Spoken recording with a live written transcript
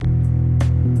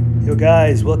Yo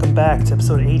guys, welcome back to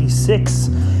episode 86.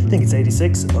 I think it's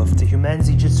 86 of the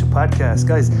Humanzi Jitsu podcast.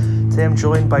 Guys, today I'm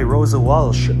joined by Rosa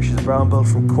Walsh. She's a brown belt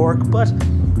from Cork, but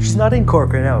she's not in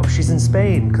Cork right now. She's in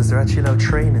Spain because they're actually allowed to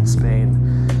train in Spain.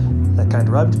 That kind of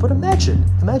rhymes, but imagine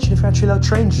if you're actually allowed to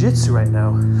train Jiu-Jitsu right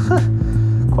now.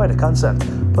 Quite a concept.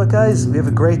 But guys, we have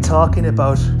a great talking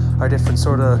about our different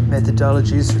sort of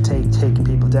methodologies for taking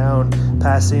people down,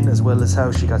 passing, as well as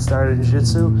how she got started in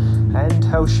Jiu-Jitsu and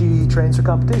how she trains for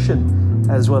competition,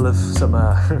 as well as some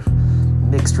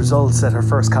mixed results at her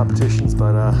first competitions,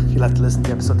 but you'll have to listen to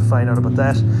the episode to find out about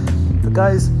that. But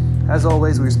guys, as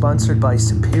always, we're sponsored by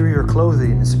Superior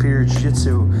Clothing and Superior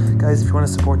Jiu-Jitsu. Guys, if you want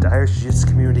to support the Irish Jiu-Jitsu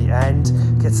community and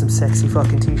get some sexy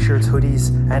fucking t-shirts, hoodies,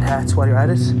 and hats while you're at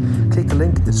it, click the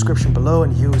link in the description below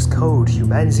and use code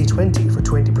HUMANZI20 for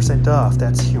 20% off.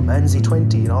 That's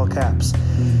HUMANZI20 in all caps.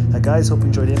 Guys, hope you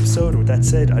enjoyed the episode. With that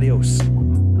said, adios.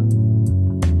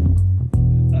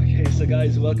 Okay, so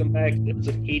guys, welcome back to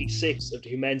episode 86 of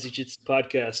the Humanzi Jitsu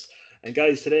podcast. And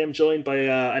guys, today I'm joined by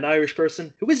an Irish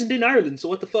person who isn't in Ireland, so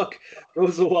what the fuck?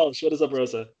 Rosa Walsh. What is up,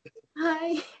 Rosa?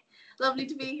 Hi, lovely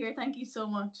to be here. Thank you so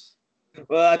much.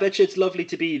 Well, I bet you it's lovely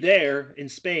to be there in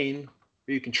Spain,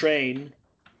 where you can train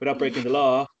without breaking the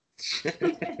law.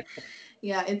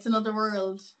 Yeah, it's another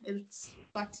world. It's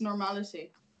back to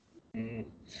normality.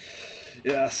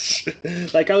 Yes.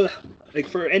 like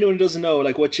for anyone who doesn't know,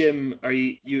 like what gym are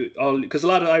you all? Because a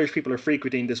lot of Irish people are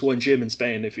frequenting this one gym in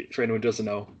Spain. For anyone who doesn't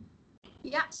know.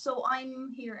 Yeah, so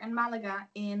I'm here in Malaga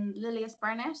in Lilius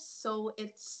Barnet. So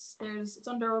it's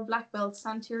under a black belt,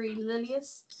 Santiri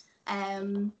Lilius.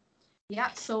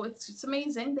 Yeah, so it's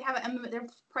amazing. They have MMA. They're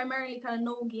primarily kind of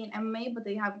no-gi and MMA, but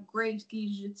they have great gi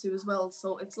jiu-jitsu as well.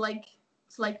 So it's like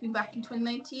being back in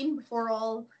 2019 before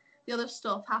all the other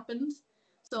stuff happened.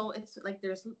 So it's like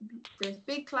there's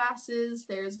big classes.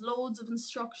 There's loads of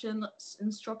instructions.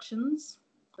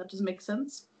 That doesn't make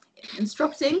sense.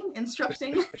 Instructing.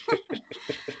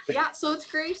 Yeah, so it's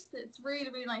great. It's really,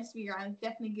 really nice to be here, and it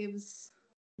definitely gives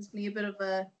me a bit of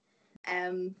a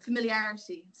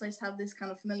familiarity. It's nice to have this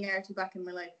kind of familiarity back in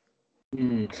my life.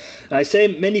 I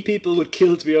say many people would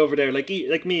kill to be over there. Like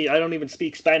me, I don't even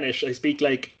speak Spanish. I speak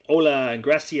like hola and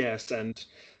gracias, and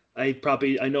I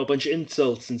know a bunch of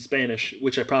insults in Spanish,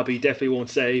 which I probably definitely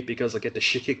won't say because I get the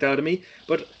shit kicked out of me.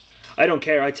 But I don't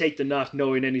care. I take the not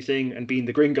knowing anything and being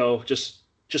the gringo just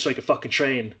so I can fucking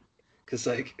train. Because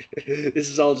like this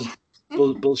is all just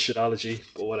bullshitology,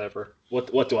 but whatever.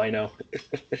 What do I know?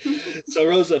 So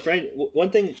Rosa, friend, one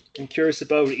thing I'm curious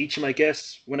about each of my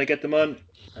guests when I get them on.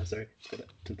 Sorry, just gonna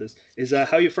do this. Is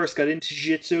how you first got into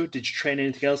jiu-jitsu? Did you train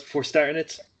anything else before starting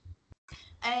it?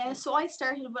 So I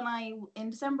started in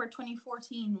December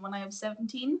 2014 when I was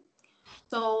 17.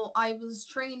 So I was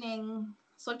training.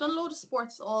 So I've done a load of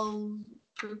sports all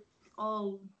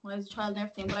when I was a child and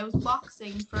everything. But I was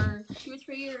boxing for 2 or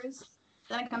 3 years.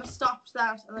 Then I kind of stopped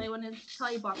that, and then I went into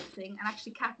Thai boxing and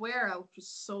actually capoeira, which was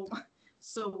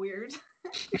so weird.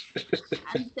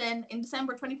 And then in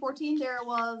December 2014, there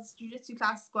was jiu-jitsu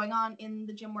classes going on in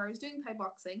the gym where I was doing Thai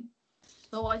boxing.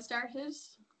 So I started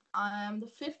the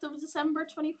 5th of December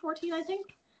 2014, I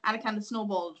think, and it kind of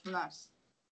snowballed from that.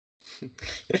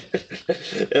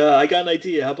 Yeah, I got an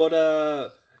idea. How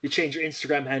about you change your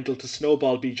Instagram handle to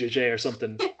Snowball BJJ or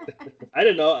something? I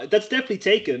don't know. That's definitely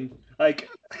taken. Like,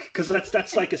 because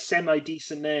that's like a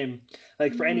semi-decent name.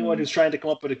 Like for anyone who's trying to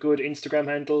come up with a good Instagram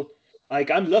handle, like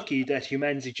I'm lucky that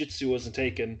Humanzi Jitsu wasn't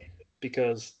taken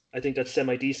because I think that's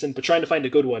semi-decent. But trying to find a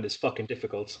good one is fucking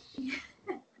difficult.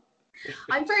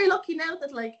 I'm very lucky now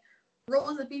that like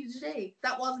Rosa BJJ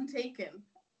that wasn't taken.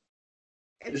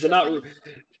 Is it not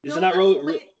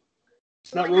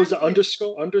Rosa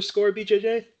underscore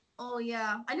BJJ? Oh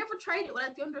yeah, I never tried it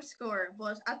without the underscore,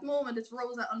 but at the moment it's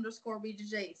Rosa underscore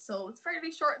BJJ, so it's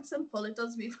fairly short and simple. It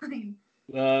does me fine.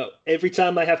 Every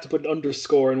time I have to put an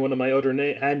underscore in one of my other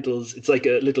handles, it's like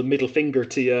a little middle finger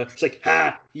to you. It's like,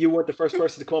 you weren't the first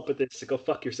person to come up with this, so go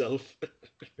fuck yourself.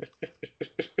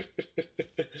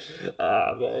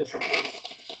 Man.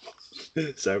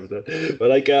 Sorry for that. But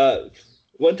like,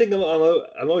 one thing I'm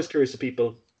always curious to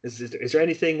people is there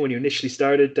anything when you initially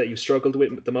started that you struggled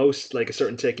with the most, like a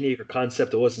certain technique or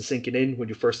concept that wasn't sinking in when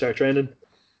you first started training?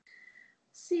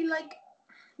 See, like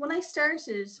when I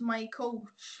started, my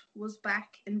coach was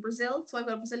back in Brazil, so I've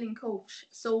got a Brazilian coach.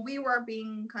 So we were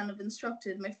being kind of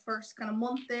instructed my first kind of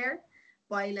month there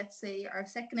by, let's say, our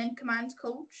second in command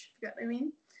coach, if you get what I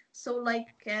mean. So like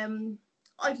I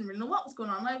didn't really know what was going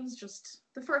on. I was just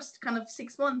the first kind of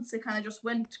 6 months it kind of just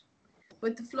went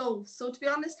with the flow. So to be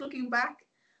honest, looking back,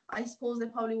 I suppose I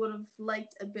probably would have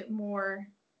liked a bit more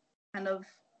kind of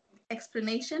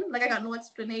explanation. Like I got no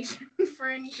explanation for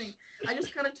anything. I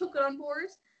just kind of took it on board,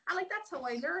 and like that's how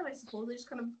I learn, I suppose. I just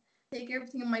kind of take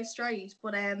everything in my stride.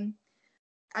 But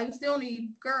I was the only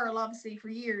girl, obviously, for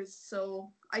years,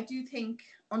 so I do think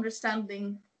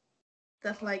understanding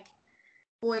that like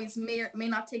boys may or may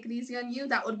not take it easy on you,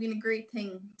 that would have been a great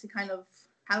thing to kind of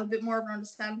have a bit more of an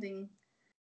understanding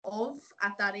of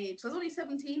at that age. So I was only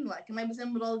 17, like, and I was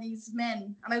in with all these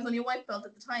men, and I was only a white belt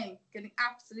at the time, getting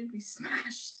absolutely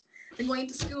smashed. Then going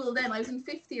to school, then I was in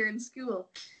 5th year in school.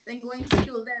 Then going to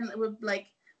school, then with like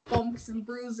bumps and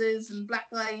bruises and black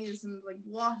eyes and like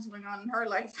what is going on in her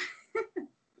life.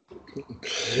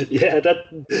 Yeah,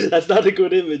 that's not a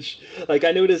good image. Like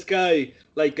I knew this guy,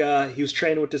 like he was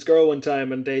training with this girl one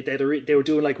time, and they were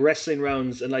doing like wrestling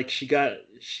rounds, and like she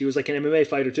was like an MMA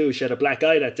fighter too. She had a black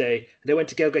eye that day, and they went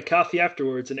to go get coffee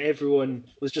afterwards, and everyone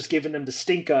was just giving them the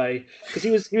stink eye because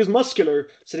he was muscular,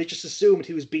 so they just assumed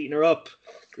he was beating her up,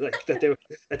 like that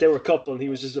they were a couple, and he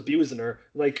was just abusing her.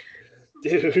 Like,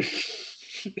 dude.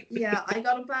 Yeah, I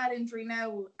got a bad injury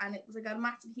now, and it was I got a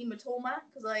massive hematoma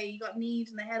because I got kneed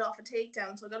in the head off a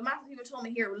takedown. So I got a massive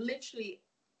hematoma here, literally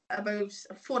about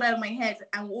a foot out of my head,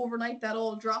 and overnight that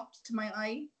all dropped to my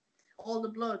eye, all the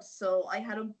blood. So I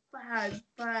had a bad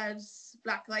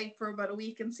black eye for about a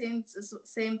week, and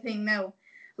same thing now.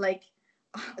 Like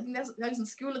I think I was in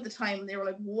school at the time, and they were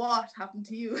like, "What happened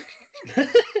to you?"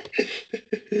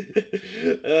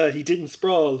 He didn't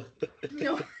sprawl.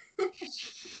 No.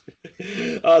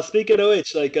 Speaking of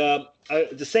which, like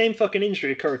the same fucking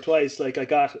injury occurred twice. Like I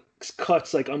got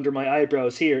cuts like under my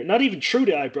eyebrows here, not even through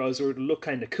the eyebrows, where it look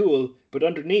kind of cool, but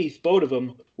underneath both of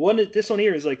them. This one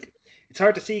here is like it's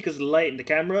hard to see because of the light in the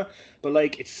camera, but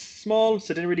like it's small,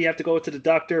 so I didn't really have to go to the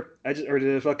doctor. Or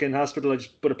the fucking hospital. I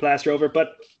just put a plaster over.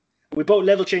 But we both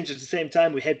level changed at the same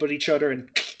time. We headbutt each other,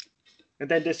 and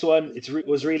then this one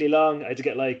was really long. I had to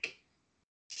get like.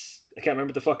 I can't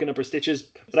remember the fucking number of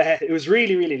stitches, but it was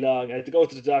really, really long. I had to go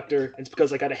to the doctor, and it's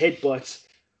because I got a headbutt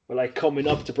or like coming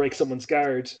up to break someone's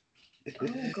guard.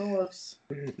 Oh god.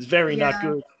 It's very not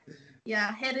good.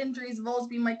 Yeah, head injuries have always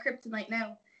been my kryptonite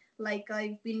now. Like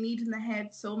I've been kneed in the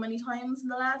head so many times in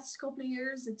the last couple of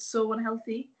years. It's so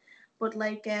unhealthy. But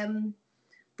like the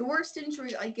worst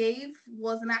injury I gave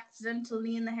was an accidental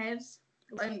knee in the head.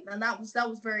 And that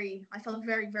was very I felt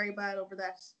very, very bad over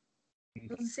that. It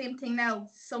was the same thing now.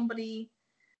 Somebody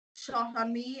shot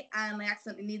on me and I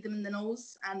accidentally kneed them in the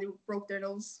nose and they broke their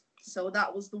nose. So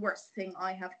that was the worst thing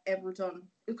I have ever done.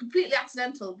 It was completely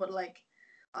accidental, but like,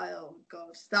 oh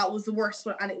god, that was the worst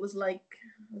one. And it was like,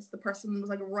 the person was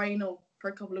like a rhino for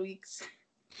a couple of weeks.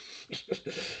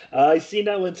 I seen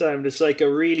that one time. It's like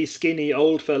a really skinny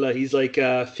old fella. He's like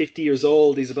 50 years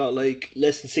old. He's about like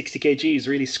less than 60 kgs,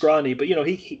 really scrawny. But you know,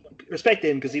 he respect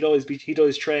him because he'd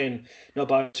always train. No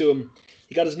bother to him.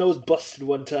 He got his nose busted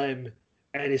one time,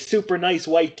 and his super nice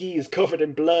white gi is covered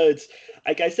in blood.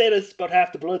 Like I said, it's about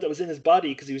half the blood that was in his body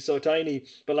because he was so tiny.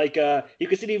 But like you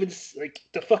can see even like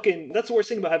the fucking. That's the worst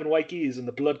thing about having white gis and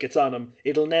the blood gets on them.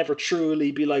 It'll never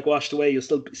truly be like washed away. You'll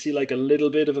still see like a little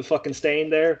bit of a fucking stain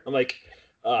there. I'm like,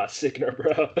 sickener,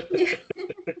 bro.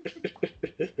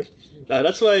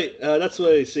 That's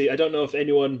why. See, I don't know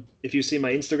if you see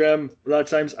my Instagram. A lot of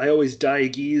times, I always dye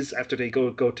gis after they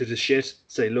go to the shit,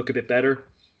 so they look a bit better.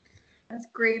 That's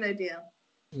a great idea.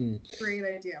 Great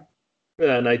idea.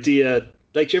 An idea.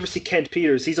 Like, do you ever see Kent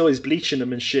Peters? He's always bleaching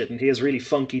them and shit, and he has really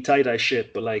funky tie-dye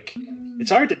shit. But like, it's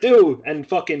hard to do. And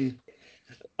fucking,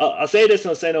 I'll say this and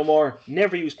I'll say no more.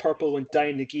 Never use purple when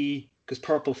dyeing the gi, because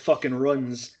purple fucking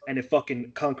runs and it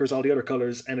fucking conquers all the other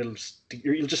colors, and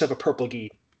you'll just have a purple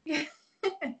gi. Yeah.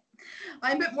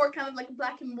 I'm a bit more kind of like a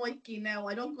black and white gi now.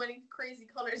 I don't go any crazy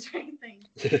colors or anything.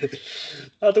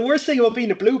 The worst thing about being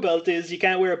a blue belt is you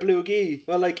can't wear a blue gi.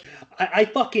 Well, like I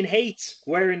fucking hate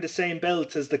wearing the same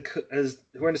belt as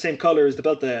wearing the same color as the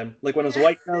belt I am. Like when I was a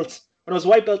white belt. When I was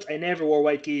white belt, I never wore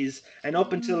white gis, and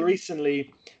up until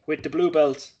recently, with the blue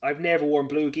belt, I've never worn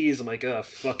blue gis. I'm like, oh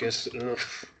fuck it. Ugh.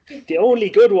 The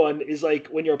only good one is like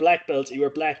when you're a black belt, you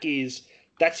wear black gis.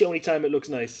 That's the only time it looks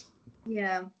nice.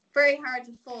 Yeah, very hard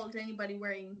to fault anybody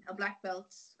wearing a black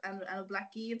belt and a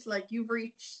black gi. It's like you've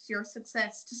reached your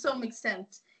success to some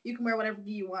extent. You can wear whatever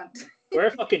gi you want. Wear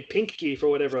a fucking pink gi for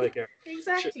whatever I care.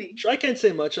 Exactly. Sure, I can't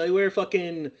say much. I wear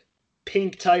fucking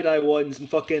pink tie-dye ones and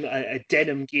fucking a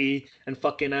denim gi and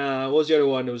fucking what was the other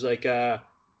one? It was like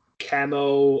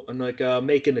camo and like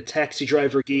making a taxi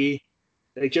driver gi.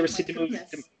 Like, did you ever see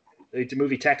the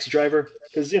movie Taxi Driver?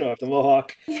 Because you know, the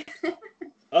mohawk.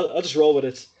 I'll just roll with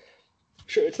it.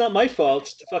 Sure, it's not my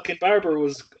fault. The fucking barber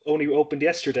was only opened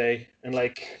yesterday, and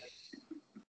like,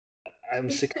 I'm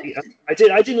 60. I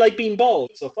didn't like being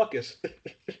bald, so fuck it.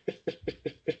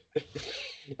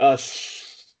 uh,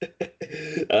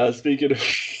 speaking of,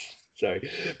 sorry,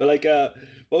 but like,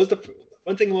 what was the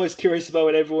one thing I'm always curious about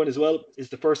with everyone as well is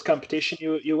the first competition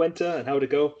you went to and how to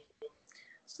go.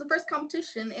 So the first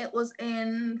competition, it was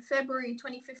in February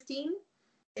 2015.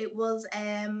 It was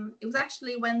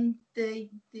actually when the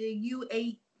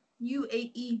UAE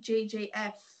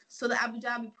JJF, so the Abu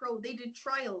Dhabi Pro, they did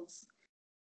trials.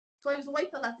 So I was a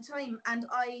white belt at the time, and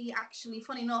I actually,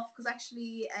 funny enough, because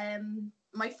actually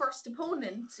my first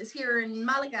opponent is here in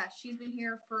Malaga. She's been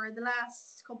here for the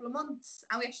last couple of months,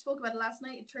 and we actually spoke about it last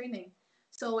night at training.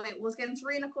 So it was against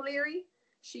Reina Coleri.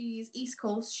 She's East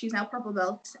Coast. She's now purple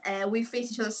belt. We've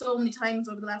faced each other so many times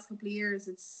over the last couple of years.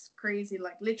 It's crazy.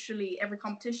 Like literally every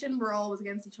competition, we're always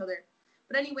against each other.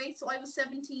 But anyway, so I was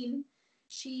 17.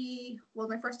 She was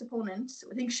my first opponent.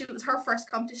 I think it was her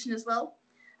first competition as well.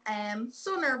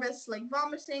 So nervous, like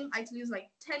vomiting. I had to lose like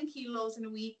 10 kilos in a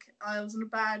week. I was in a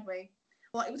bad way.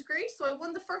 Well, it was great. So I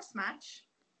won the first match.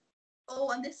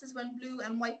 Oh, and this is when blue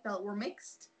and white belt were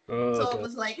mixed. Oh, so okay. It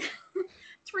was like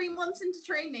 3 months into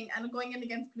training and going in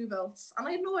against blue belts. And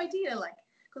I had no idea, like,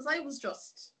 because I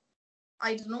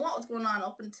didn't know what was going on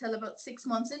up until about 6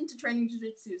 months into training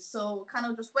jiu-jitsu. So kind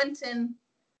of just went in,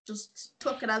 just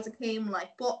took it as it came,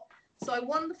 like. But so I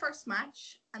won the first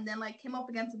match, and then I came up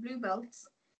against the blue belts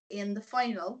in the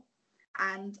final,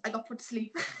 and I got put to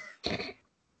sleep.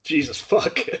 Jesus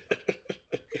fuck.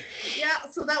 Yeah,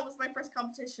 so that was my first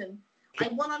competition. I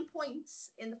won on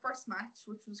points in the first match,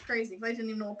 which was crazy because I didn't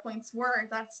even know what points were at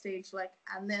that stage. Like,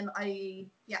 and then I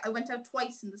went out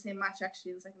twice in the same match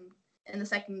actually. In the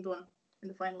second one in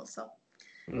the final. So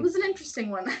it was an interesting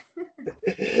one.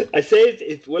 I say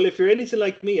if you're anything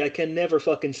like me, I can never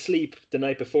fucking sleep the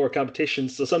night before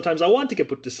competitions. So sometimes I want to get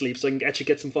put to sleep so I can actually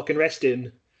get some fucking rest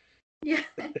in. Yeah.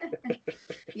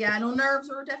 Yeah, no, nerves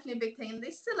were definitely a big thing.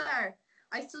 They still are.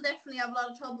 I still definitely have a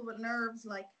lot of trouble with nerves,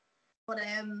 like.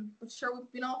 But sure,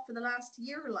 we've been off for the last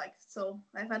year, like, so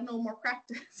I've had no more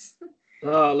practice.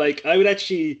 Oh, like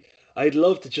I'd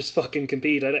love to just fucking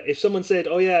compete. If someone said,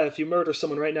 "Oh yeah, if you murder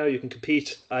someone right now, you can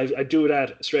compete," I'd do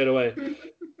that straight away.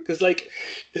 Because like,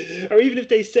 or even if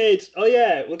they said, "Oh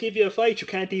yeah, we'll give you a fight you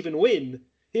can't even win,"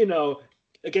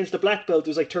 against a black belt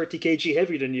who's like 30 kg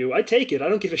heavier than you, I'd take it. I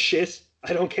don't give a shit.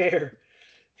 I don't care.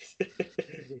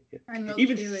 I know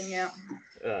the feeling, yeah.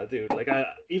 Dude, like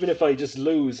even if I just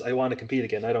lose, I want to compete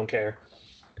again. I don't care.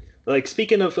 Like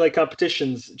speaking of like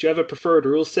competitions, do you have a preferred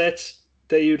rule set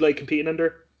that you'd like competing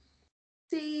under?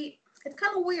 See, it's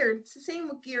kind of weird. It's the same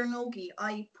with gi or no gi.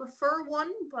 I prefer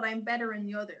one, but I'm better in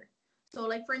the other. So,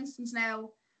 like for instance, now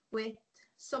with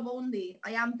sub only,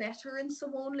 I am better in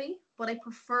sub only, but I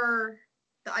prefer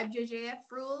the IBJJF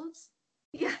rules.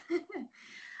 Yeah,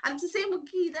 and it's the same with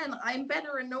gi. Then I'm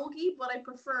better in no gi, but I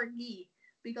prefer gi.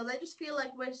 Because I just feel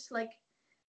like with like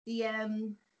the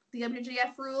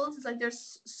WJF rules, it's like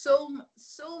there's so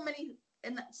many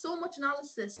and so much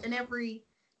analysis in every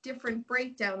different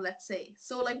breakdown, let's say.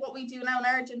 So like what we do now in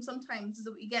our gym sometimes is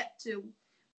that we get to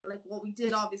like what we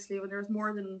did obviously when there was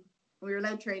more than we were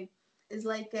allowed to train is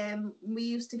like we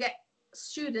used to get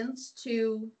students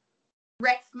to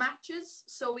ref matches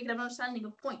so we could have an understanding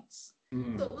of points.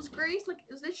 So it was great. Like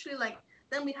it was literally like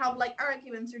then we'd have like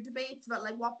arguments or debates about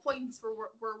like what points were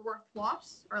worth what,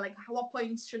 or like what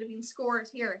points should have been scored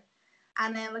here,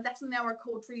 and then like that's now our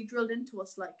coach really drilled into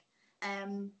us. Like,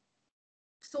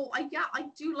 so I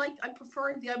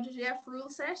prefer the IBJJF rule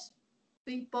set,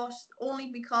 but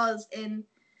only because in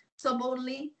sub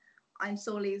only I'm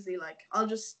so lazy. Like I'll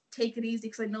just take it easy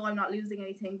because I know I'm not losing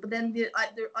anything. But then the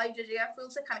IBJJF rule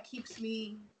set kind of keeps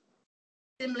me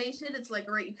stimulated. It's like,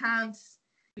 all right, you can't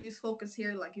lose focus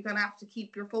here. Like you're gonna have to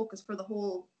keep your focus for the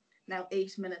whole now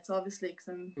 8 minutes, obviously, because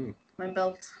I'm my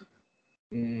belt.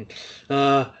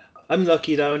 I'm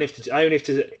lucky that I only have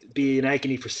to be in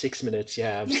agony for 6 minutes.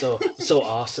 Yeah, I'm so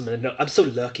awesome, and I'm so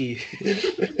lucky.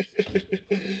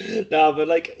 No, but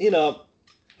like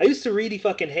I used to really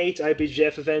fucking hate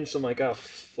IBJJF events. I'm like, oh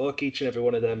fuck each and every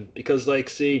one of them because like,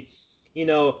 see,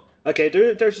 okay,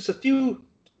 there's just a few.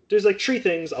 There's like 3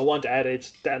 things I want added,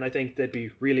 and I think they'd be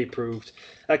really improved.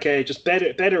 Okay, just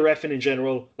better reffing in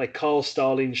general, like call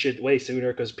stalling shit way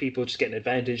sooner because people just get an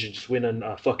advantage and just win on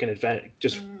a fucking advantage,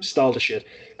 just stall the shit.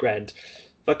 Grand.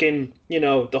 Fucking,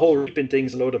 the whole reaping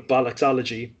thing's a load of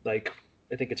bollocksology. Like,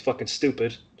 I think it's fucking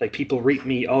stupid. Like, people reap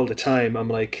me all the time. I'm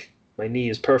like, my knee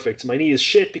is perfect. My knee is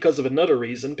shit because of another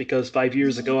reason, because 5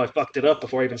 years ago I fucked it up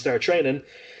before I even started training.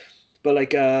 But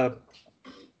like,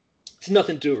 it's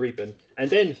nothing to do with reaping. And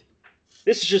then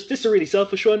this is a really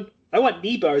selfish one. I want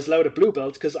knee bars allowed at blue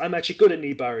belt because I'm actually good at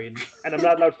knee barring and I'm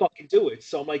not allowed to fucking do it.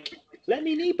 So I'm like, let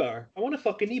me knee bar. I want to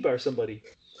fucking knee bar somebody.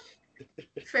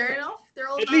 Fair enough. They're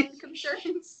all At valid least,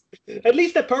 concerns. at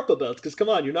least at purple belt, because come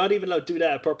on, you're not even allowed to do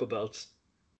that at purple belts.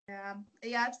 Yeah,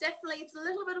 it's a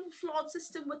little bit of a flawed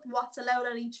system with what's allowed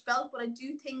at each belt, but I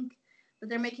do think that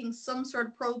they're making some sort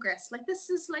of progress. Like this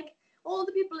is like all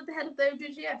the people at the head of the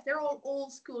WGF, they're all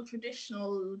old school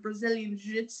traditional Brazilian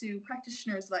jiu-jitsu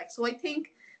practitioners. Like, so I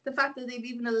think the fact that they've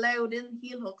even allowed in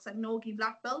heel hooks at Nogi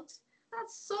black belt,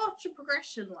 that's such a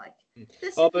progression. Like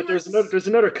this. Oh, but there's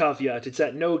another caveat. It's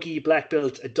at Nogi black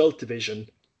belt adult division.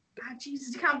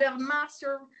 Jesus, you can't have a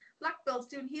master black belts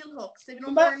doing heel hooks. They've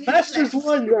no Masters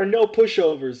 1 there are no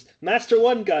pushovers. Master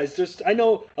 1 guys, I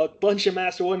know a bunch of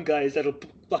Master 1 guys that'll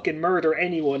fucking murder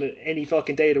anyone any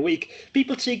fucking day of the week.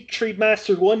 People treat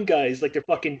Master 1 guys like they're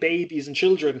fucking babies and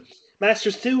children.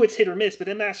 Masters 2, it's hit or miss, but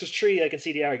then Masters 3, I can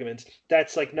see the argument.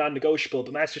 That's like non-negotiable.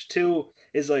 But Masters 2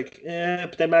 is like,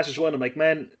 but then Masters 1, I'm like,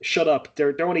 man, shut up.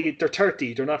 They're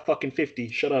 30. They're not fucking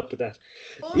 50. Shut up with that.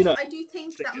 Also, I do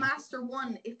think that Master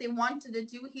 1, if they wanted to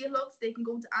do heel hooks, they can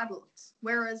go to adults.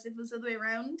 Whereas if it was the other way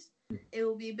around, it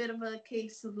will be a bit of a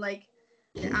case of like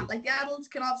the adults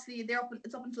can obviously,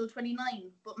 it's up until 29,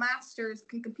 but Masters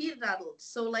can compete at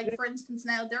adults. So like, for instance,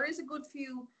 now there is a good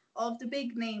few of the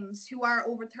big names who are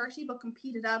over 30 but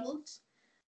compete at adult.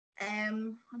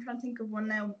 I'm trying to think of one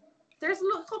now. There's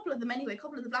a couple of them anyway, a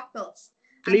couple of the black belts.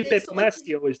 Felipe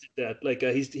Masti always did that. Like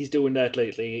he's doing that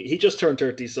lately. He just turned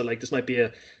 30, so like this might be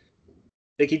a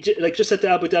like he just at the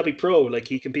Abu Dhabi Pro, like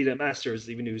he competed at Masters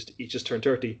even though he just turned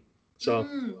 30. So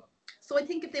so I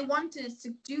think if they wanted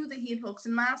to do the heel hooks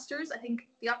in Masters, I think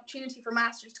the opportunity for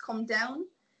Masters to come down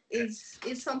is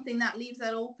something that leaves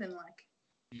that open, like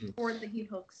for the heel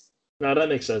hooks. No, that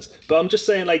makes sense. But I'm just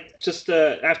saying, like, just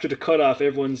after the cutoff,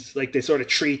 everyone's like they sort of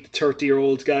treat the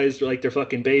 30-year-old guys like they're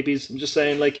fucking babies. I'm just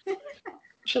saying, like,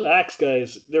 chillax,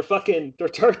 guys. They're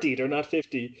 30. They're not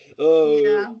 50. Oh,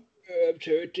 yeah. I'm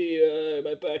 30.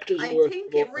 My back doesn't work. I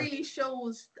think it really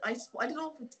shows. I don't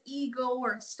know if it's ego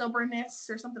or stubbornness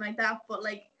or something like that, but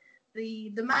like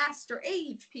the master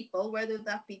age people, whether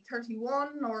that be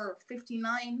 31 or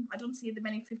 59, I don't see that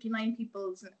many 59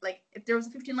 people. Like if there was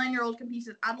a 59-year-old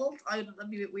competed adult, that'd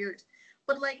be a bit weird.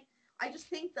 But like I just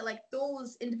think that like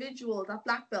those individuals at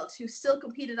black belts who still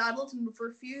competed adult and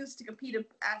refused to compete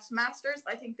at masters,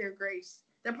 I think they're great.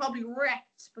 They're probably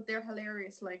wrecked, but they're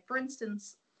hilarious. Like for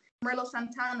instance, Murilo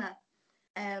Santana,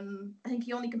 I think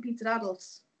he only competes at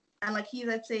adults. And like he's,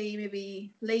 I'd say,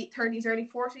 maybe late 30s, early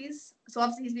 40s. So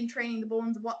obviously he's been training the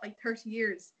bones of 30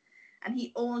 years. And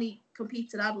he only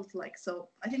competes at adult, like. So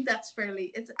I think that's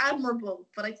it's admirable.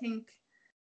 But I think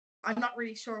I'm not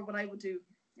really sure what I would do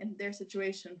in their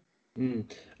situation.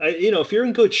 If you're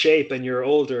in good shape and you're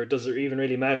older, does it even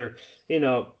really matter?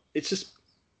 It's just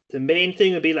the main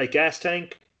thing would be like gas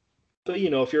tank. But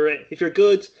if you're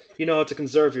good, you know how to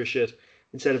conserve your shit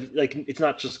instead of like it's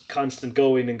not just constant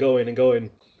going and going and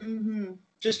going. Mm-hmm.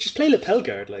 Just play lapel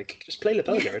guard, like just play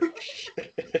lapel guard.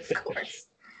 Of course.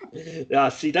 Yeah,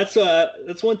 see, that's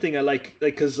one thing I like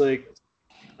because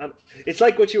it's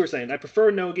like what you were saying. I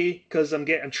prefer nogi because I'm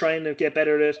trying to get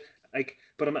better at it. Like,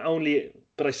 but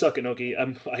I suck at nogi.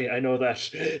 I know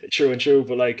that true.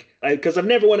 But like, because I've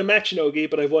never won a match in nogi,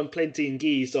 but I've won plenty in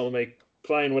gi. So I'm like,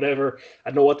 fine, whatever. I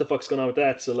don't know what the fuck's going on with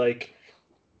that. So like,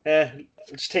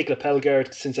 just take lapel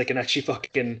guard since I can actually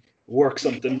fucking work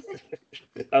something.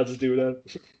 I'll just do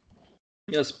that.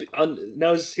 Yes.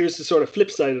 Now here's the sort of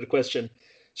flip side of the question.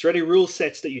 Is there any rule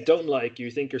sets that you don't like, you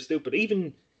think are stupid,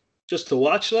 even just to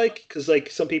watch, like? Because like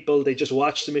some people, they just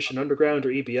watch Submission Underground or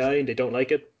EBI and they don't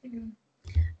like it.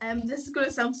 This is going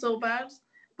to sound so bad,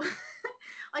 but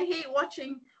I hate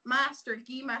watching master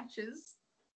gi matches.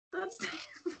 That's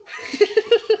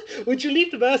Would you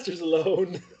leave the masters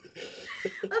alone?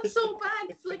 That's so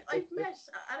bad. Like I've met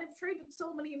and I've trained with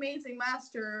so many amazing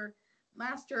master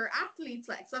athletes,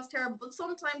 like, so that's terrible. But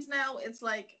sometimes now it's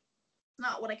like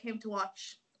not what I came to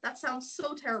watch. That sounds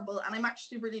so terrible, and I'm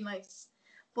actually really nice.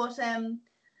 But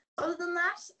other than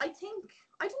that, I think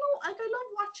I don't know. Like I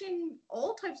love watching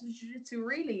all types of jiu-jitsu.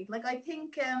 Really, like I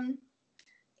think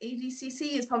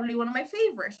ADCC is probably one of my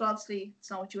favorites. But obviously, it's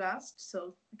not what you asked,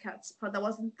 so I can't. But that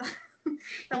wasn't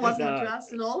what you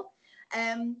asked at all.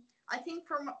 I think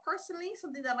personally,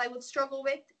 something that I would struggle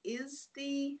with is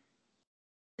the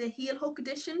heel hook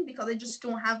edition because I just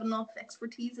don't have enough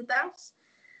expertise at that.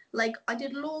 Like I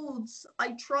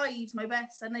tried my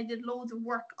best and I did loads of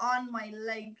work on my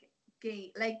leg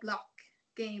lock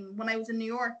game when I was in New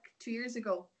York 2 years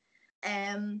ago.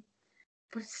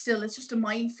 But still, it's just a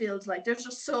minefield. Like there's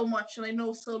just so much and I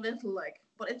know so little. Like,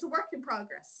 but it's a work in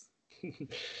progress.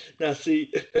 Now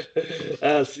see,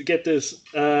 get this.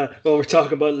 Well, we're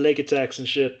talking about leg attacks and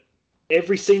shit.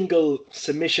 Every single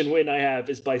submission win I have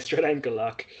is by straight ankle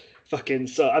lock. Fucking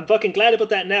so I'm fucking glad about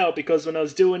that now because when I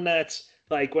was doing that,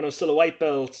 like when I was still a white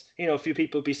belt, a few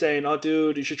people would be saying, "Oh,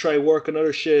 dude, you should try work on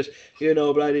other shit,"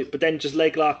 but then just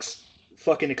leg locks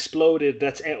fucking exploded.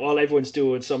 That's all everyone's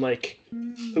doing. So I'm like,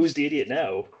 who's the idiot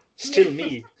now? Still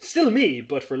me,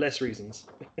 but for less reasons.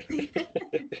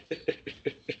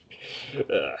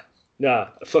 Nah,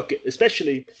 fuck it.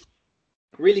 Especially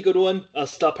really good one. I'll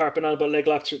stop harping on about leg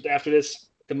locks after this.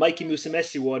 The Mikey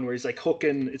Musumeci one where he's like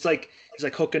hooking. It's like he's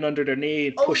like hooking under their knee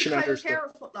and pushing under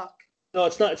stuff. Footlock. No,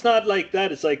 it's not. It's not like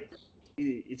that. It's like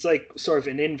sort of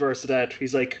an inverse of that.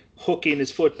 He's like hooking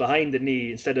his foot behind the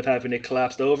knee instead of having it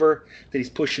collapsed over. That he's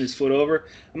pushing his foot over.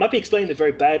 I might be explaining it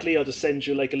very badly. I'll just send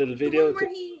you like a little video. The one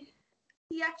where he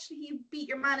beat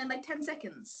your man in like 10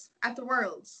 seconds at the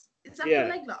Worlds. Is that the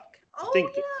leg lock? Oh, I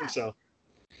think so.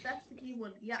 That's the key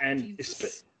one. Yeah. And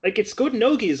it's good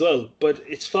no-gi as well, but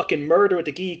it's fucking murder with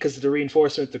the gi because of the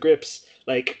reinforcement of the grips.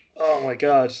 Like, oh my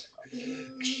god.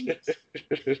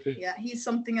 Yeah, he's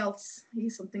something else.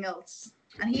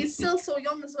 And he's still so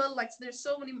young as well. Like, so there's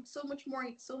so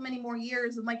many more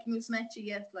years of Mikey Musumeci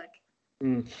yet. Like.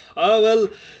 Oh well,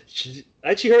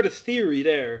 I actually heard a theory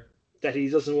there that he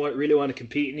doesn't really want to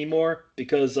compete anymore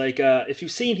because, like, if you've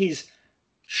seen he's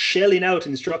shelling out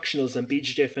instructionals on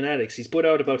BJJ Fanatics, he's put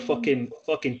out about fucking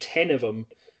 10 of them,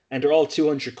 and they're all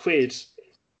 200 quid.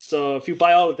 So if you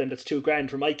buy all of them, that's $2,000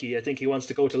 for Mikey. I think he wants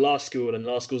to go to law school, and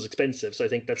law school's expensive. So I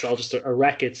think that's all just a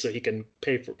racket, so he can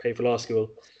pay for law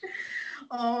school.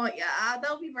 Oh yeah,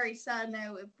 that would be very sad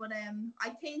now. But I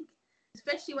think,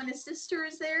 especially when his sister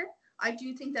is there, I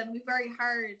do think that would be very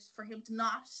hard for him to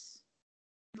not.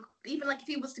 Even like if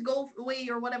he was to go away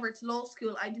or whatever to law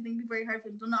school, I do think it'd be very hard for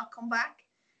him to not come back.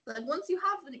 Like once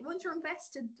you're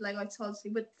invested, like I told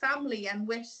you, with family and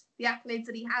with the accolades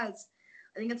that he has,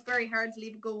 I think it's very hard to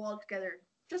leave it go altogether.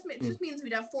 Just means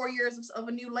we'd have 4 years of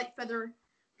a new light feather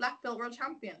black belt world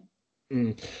champion.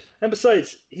 And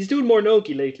besides, he's doing more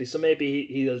no-gi lately, so maybe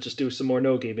he'll just do some more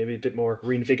no-gi, maybe a bit more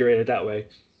reinvigorated that way.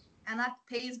 And that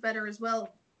pays better as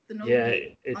well. The no-gi yeah,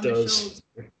 it does.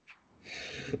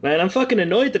 Man, I'm fucking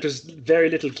annoyed that there's very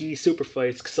little gi super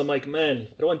fights because I'm like, man,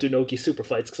 I don't want to do no gi super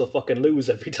fights because I'll fucking lose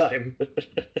every time.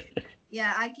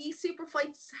 Yeah, gi super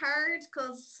fights hard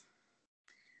because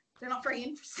they're not very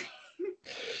interesting.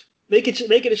 Make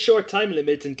it a short time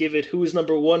limit and give it who's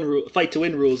number one fight to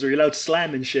win rules, or you're allowed to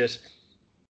slam and shit.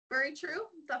 Very true.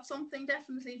 That's something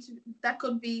definitely that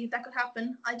could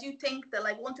happen. I do think that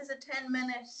like once it's a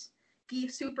 10-minute gi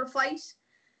super fight,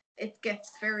 it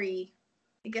gets very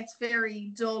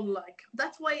dull. Like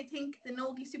that's why I think the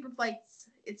no-gi super fights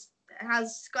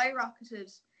has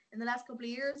skyrocketed in the last couple of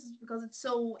years, because it's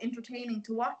so entertaining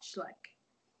to watch. Like,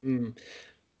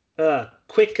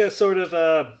 quick sort of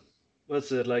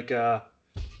what's it like?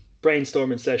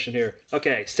 Brainstorming session here.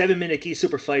 Okay, 7-minute gi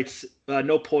super fights,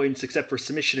 no points except for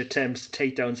submission attempts,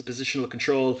 takedowns, positional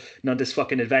control, none of this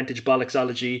fucking advantage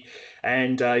bollocksology,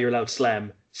 and you're allowed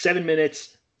slam. 7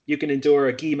 minutes. You can endure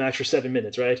a gi match for 7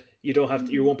 minutes, right? You don't have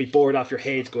to, you won't be bored off your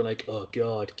head going like, oh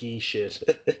god, gi shit.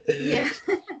 Yeah.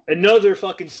 Another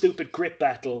fucking stupid grip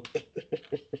battle.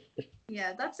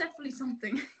 Yeah, that's definitely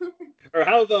something. Or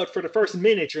how about for the first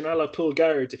minute you're not allowed to pull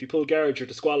guards? If you pull guards, you're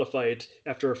disqualified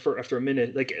after a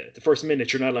minute. Like the first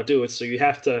minute you're not allowed to do it, so you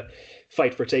have to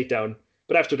fight for takedown.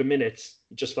 But after the minutes,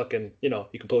 you just fucking, you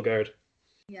can pull guard.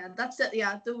 Yeah, that's it.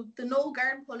 Yeah, the no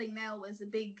guard pulling now is a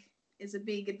big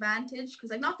advantage, because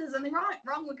like not there's anything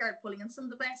wrong with guard pulling, and some of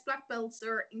the best black belts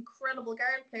are incredible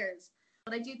guard players,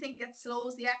 but I do think it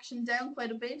slows the action down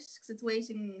quite a bit because it's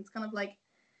waiting. It's kind of like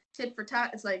tit for tat.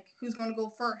 It's like who's going to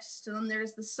go first, and then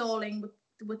there's the stalling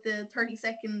with the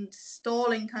 30-second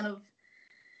stalling kind of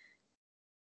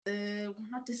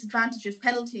not disadvantages,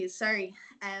 penalties, sorry.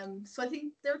 So I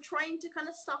think they're trying to kind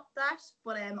of stop that,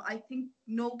 but I think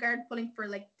no guard pulling for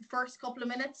like the first couple of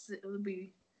minutes, it will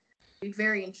be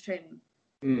very entertaining.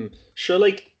 Sure,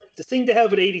 like the thing they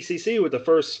have with ADCC with the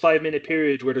first 5-minute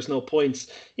period where there's no points,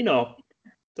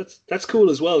 that's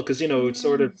cool as well, because it's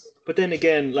sort of. But then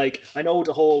again, like I know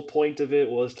the whole point of it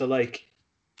was to like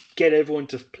get everyone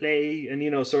to play and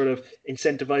sort of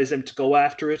incentivize them to go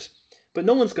after it. But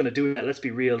no one's going to do that. Let's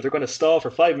be real. They're going to stall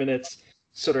for 5 minutes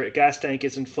so their gas tank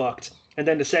isn't fucked, and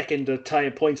then the second the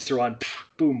time points are on,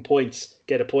 boom, points,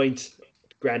 get a point,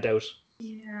 grand out.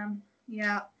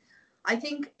 Yeah. I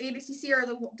think ADCC are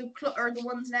the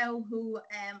ones now who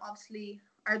obviously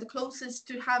are the closest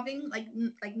to having like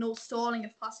no stalling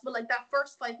if possible. Like that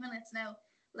first 5 minutes now,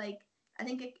 like I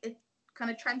think it kind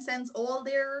of transcends all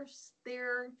their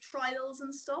trials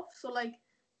and stuff. So like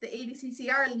the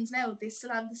ADCC Ireland's now, they still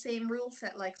have the same rule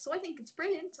set. Like, so I think it's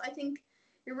brilliant. I think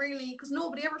it really, because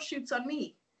nobody ever shoots on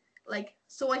me. Like,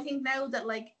 so I think now that,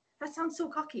 like, that sounds so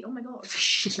cocky. Oh my god, that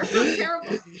sounds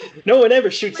terrible. No one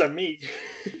ever shoots on me.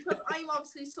 Because I'm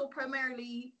obviously so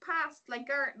primarily past, like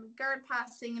guard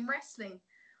passing and wrestling.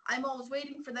 I'm always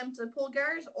waiting for them to pull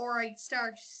guard, or I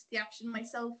start the action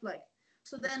myself. Like,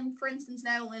 so then, for instance,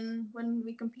 now when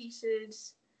we competed,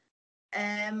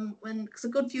 because a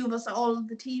good few of us, all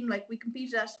the team, like we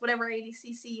competed at whatever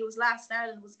ADCC was last in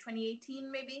Ireland, was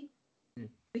 2018 maybe.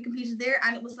 We competed there,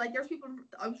 and it was like there's people.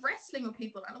 I was wrestling with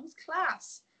people, and it was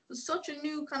class. It was such a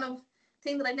new kind of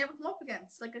thing that I'd never come up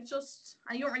against. Like, it's just,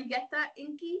 and you don't really get that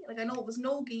in gi. Like, I know it was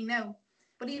no gi now,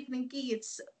 but even in gi,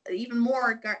 it's even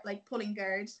more like pulling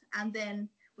guard, and then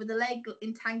with the leg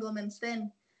entanglements,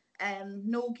 then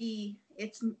no gi,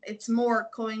 it's more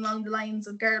going along the lines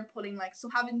of guard pulling. Like, so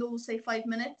having those, say, 5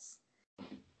 minutes,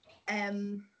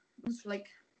 was like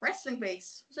wrestling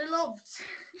based, which I loved.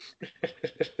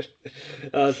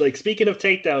 It's like, speaking of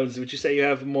takedowns, would you say you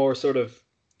have more sort of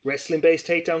wrestling based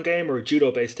takedown game or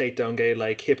judo based takedown game,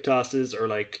 like hip tosses or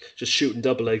like just shooting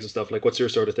double legs and stuff? Like, what's your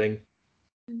sort of thing?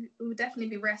 It would definitely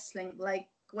be wrestling. Like,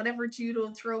 whatever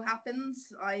judo throw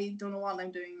happens, I don't know what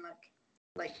I'm doing.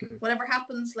 Like whatever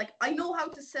happens, like I know how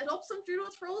to set up some judo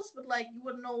throws, but like you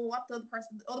wouldn't know what the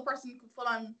other person could full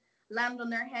on land on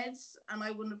their heads, and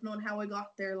I wouldn't have known how I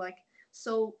got there. Like,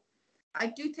 so I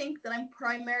do think that I'm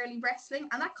primarily wrestling,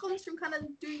 and that comes from kind of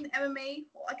doing the MMA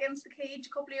against the cage a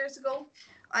couple of years ago.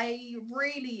 I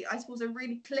suppose I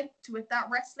really clicked with that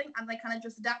wrestling, and I kind of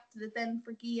just adapted it then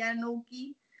for gi and no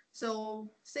gi.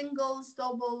 So singles,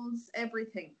 doubles,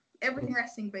 everything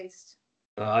wrestling based.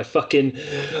 I fucking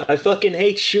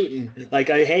hate shooting. Like,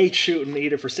 I hate shooting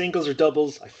either for singles or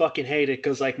doubles. I fucking hate it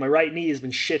because, like, my right knee has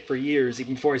been shit for years.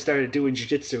 Even before I started doing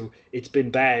jiu-jitsu, it's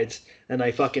been bad, and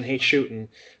I fucking hate shooting.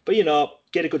 But, you know,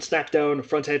 get a good snap down,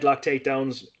 front headlock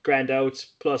takedowns, grand outs,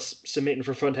 plus submitting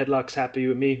for front headlocks, happy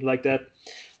with me like that.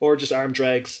 Or just arm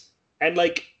drags. And,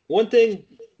 like, one thing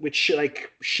which, like,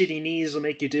 shitty knees will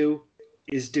make you do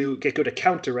is get good at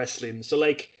counter wrestling. So,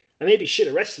 like, I may be shit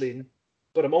at wrestling,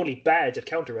 but I'm only bad at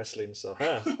counter wrestling, so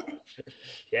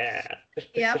yeah.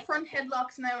 Yeah, front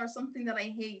headlocks now are something that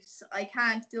I hate. I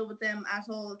can't deal with them at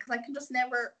all because I can just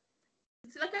never.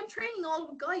 It's like I'm training all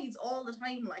with guys all the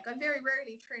time. Like, I very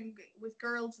rarely train with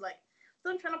girls. Like,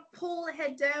 so I'm trying to pull the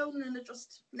head down and it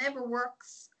just never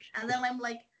works. And then I'm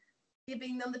like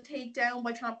giving them the takedown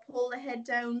by trying to pull the head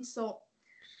down. So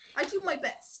I do my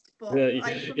best, but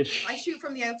I shoot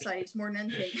from the outside more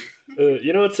than anything.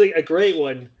 You know, it's like a great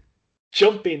one.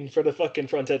 Jumping for the fucking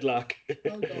front headlock.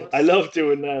 Oh, I love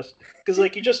doing that because,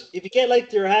 like, if you get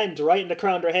like your hand right in the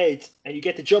crown of their head and you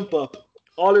get the jump up,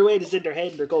 all their weight is in their head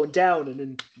and they're going down, and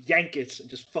then yank it and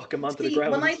just fuck them onto the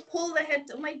ground. When I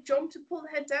jump to pull the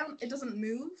head down, it doesn't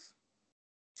move.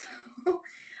 So,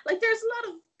 like, there's a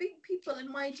lot of big people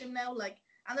in my gym now, like,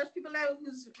 and there's people now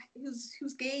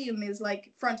whose game is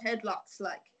like front headlocks,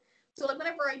 like. So, like,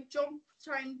 whenever I jump,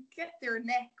 try and get their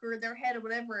neck or their head or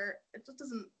whatever, it just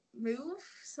doesn't move.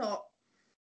 So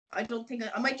I don't think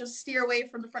I might just steer away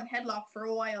from the front headlock for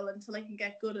a while until I can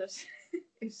get good at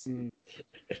it.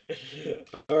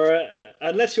 Or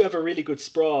unless you have a really good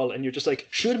sprawl and you're just like,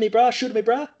 shoot me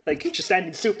brah, like just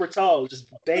standing super tall, just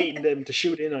baiting them to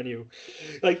shoot in on you.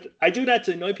 Like, I do that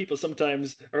to annoy people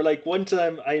sometimes. Or like one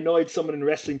time I annoyed someone in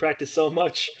wrestling practice so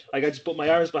much, like I just put my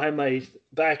arms behind my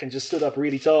back and just stood up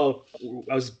really tall.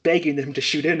 I was begging them to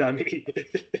shoot in on me.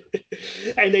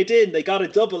 And they did. They got a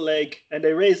double leg and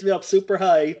they raised me up super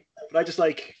high, but I just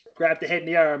like grabbed the head in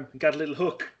the arm and got a little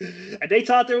hook, and they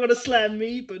thought they were going to slam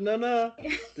me, but no.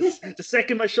 The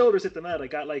second my shoulders hit the mat, I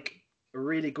got like a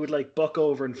really good like buck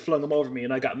over and flung them over me,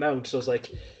 and I got mount. So I was like,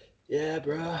 yeah,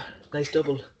 bro, nice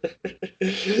double.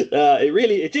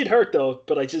 It did hurt though,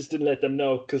 but I just didn't let them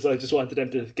know because I just wanted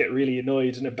them to get really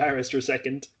annoyed and embarrassed for a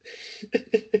second.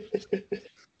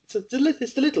 It's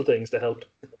the little things that help.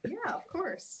 Yeah, of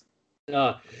course.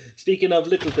 Speaking of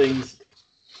little things,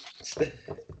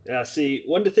 see,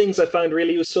 one of the things I found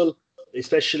really useful,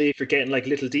 especially if you're getting like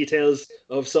little details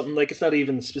of something, like it's not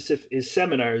even specific, is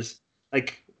seminars.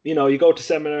 Like, you know, you go to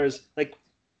seminars, like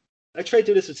I try to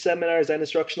do this with seminars and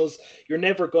instructionals. You're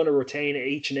never going to retain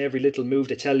each and every little move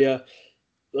they tell you. A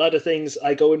lot of things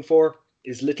I go in for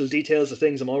is little details of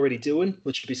things I'm already doing,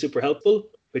 which would be super helpful,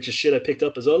 which is shit I picked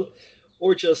up as well.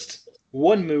 Or just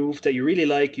one move that you really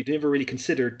like, you'd never really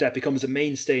considered, that becomes a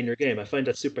mainstay in your game. I find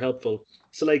that super helpful.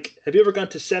 So, like, have you ever gone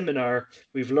to seminar,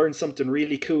 we've learned something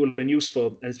really cool and useful,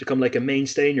 and it's become like a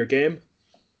mainstay in your game?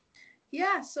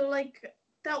 Yeah, so like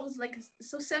that was like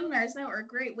so seminars now are a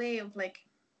great way of like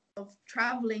of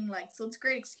traveling, like so it's a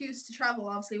great excuse to travel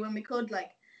obviously when we could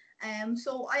like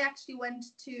so I actually went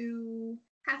to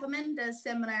Half Amenda's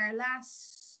seminar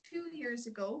last 2 years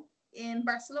ago in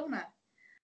Barcelona.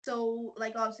 So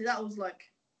like obviously that was like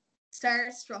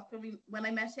starstruck when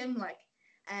I met him like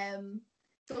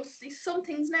so some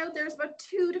things now there's about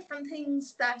two different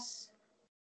things that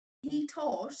he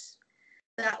taught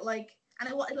that like and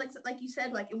it was like you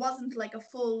said like it wasn't like a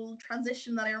full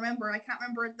transition that I remember. I can't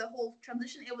remember the whole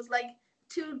transition. It was like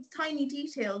two tiny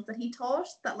details that he taught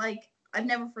that like I've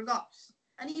never forgot.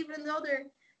 And even in the other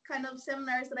kind of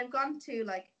seminars that I've gone to,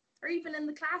 like or even in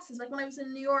the classes, like when I was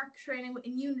in New York training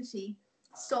in Unity,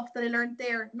 stuff that I learned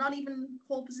there, not even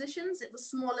whole positions, it was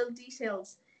small little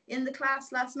details. In the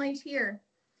class last night here,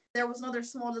 there was another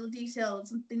small little detail,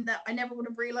 something that I never would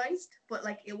have realized, but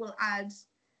like it will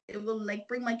like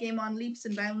bring my game on leaps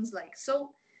and bounds. Like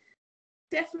so,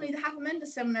 definitely the Half Amenda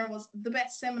seminar was the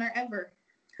best seminar ever.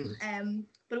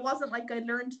 But it wasn't like I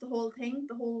learned the whole thing,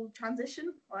 the whole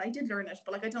transition. Well, I did learn it,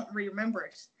 but like I don't really remember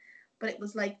it. But it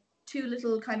was like two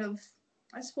little kind of,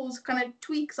 I suppose, kind of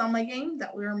tweaks on my game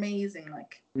that were amazing.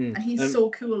 Like, and he's so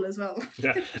cool as well.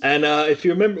 Yeah, and if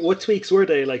you remember, what tweaks were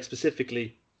they like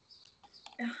specifically?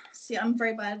 See, I'm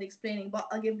very bad at explaining, but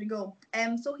I'll give it a go.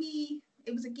 So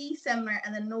it was a gi seminar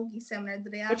and then no gi seminar the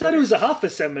day after. I thought it was a Hoffa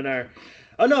seminar.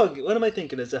 Oh no, what am I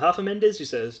thinking? Is it Hoffa Mendes? You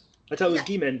says. I thought it was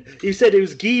gi men. You said it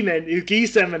was gi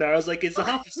seminar. I was like, it's a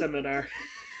Hoffa seminar.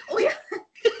 Oh yeah,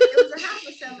 it was a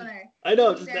Hoffa seminar. I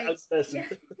know. Yeah.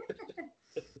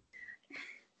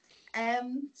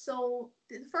 So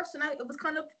the first one out,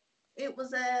 it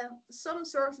was some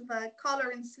sort of a collar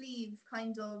and sleeve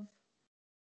kind of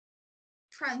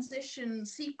transition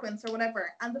sequence or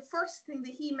whatever, and the first thing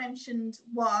that he mentioned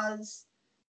was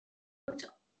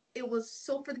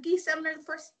so for the gi seminar, the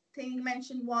first thing he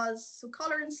mentioned was so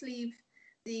collar and sleeve,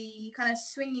 the kind of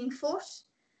swinging foot.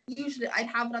 Usually I'd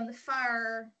have it on the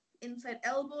far inside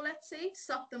elbow, let's say, to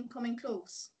stop them coming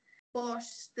close. But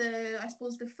I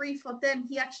suppose the free foot, then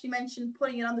he actually mentioned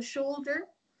putting it on the shoulder,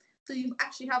 so you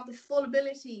actually have the full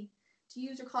ability to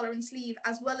use your collar and sleeve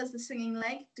as well as the swinging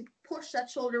leg to push that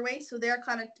shoulder away, so they're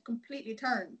kind of completely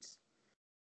turned.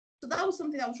 So that was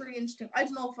something that was really interesting. I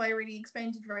don't know if I really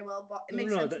explained it very well, but it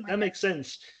makes sense. That makes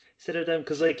sense. Set it down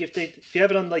because like if you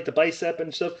have it on like the bicep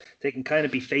and stuff, they can kind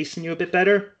of be facing you a bit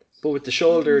better. But with the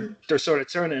shoulder, they're sort of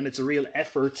turning, and it's a real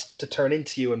effort to turn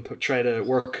into you and try to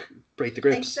break the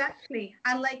grips. Exactly.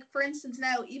 And like for instance,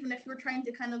 now even if you're trying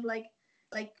to kind of like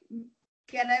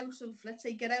get out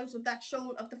of that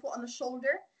shoulder, of the foot on the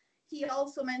shoulder, he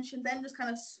also mentioned then just kind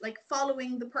of like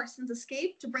following the person's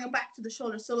escape to bring it back to the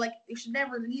shoulder. So like you should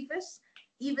never leave it,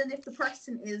 even if the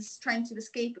person is trying to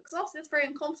escape, because also it's very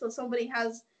uncomfortable if somebody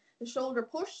has the shoulder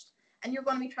pushed and you're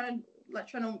going to be trying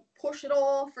to push it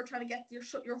off or trying to get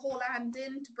your whole hand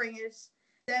in to bring it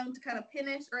down to kind of pin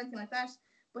it or anything like that.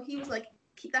 But he was like,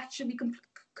 that should be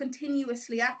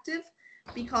continuously active,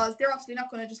 because they're obviously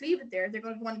not going to just leave it there. They're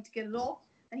going to want to get it off.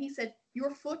 And he said your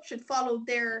foot should follow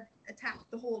their attack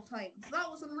the whole time. So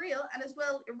that was unreal. And as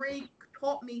well, it really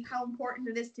taught me how important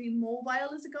it is to be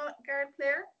mobile as a guard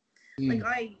player. Like,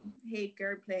 I hate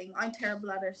guard playing. I'm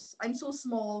terrible at it. I'm so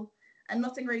small and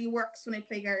nothing really works when I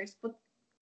play guards. But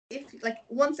if like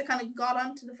once I kind of got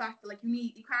onto the fact that like you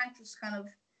can't just kind of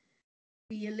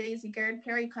be a lazy guard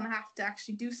player, you kind of have to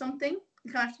actually do something.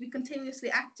 You kind of have to be continuously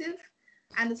active.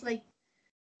 And it's like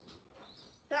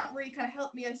that really kind of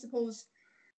helped me, I suppose,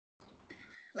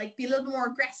 like be a little bit more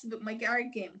aggressive with my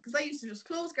guard game, because I used to just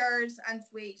close guards and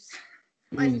wait.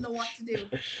 I didn't know what to do.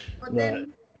 But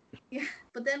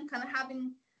then kind of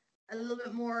having a little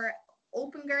bit more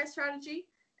open guard strategy,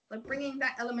 like bringing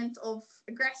that element of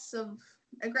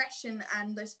aggression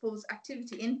and I suppose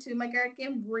activity into my guard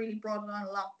game really brought it on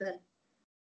a lot then.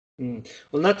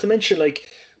 Well, not to mention,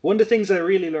 like, one of the things I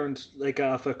really learned, like,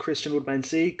 off of Christian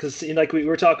Woodmansee, because like we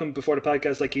were talking before the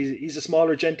podcast, like he's a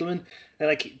smaller gentleman, and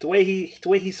like the way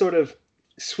he sort of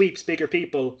sweeps bigger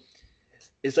people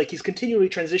is like he's continually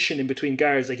transitioning between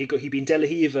guards. Like he'd be in De La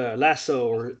Riva, Lasso,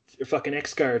 or fucking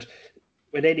X guard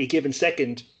at any given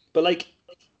second. But like,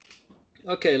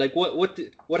 okay, like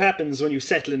what happens when you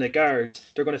settle in a guard?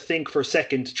 They're going to think for a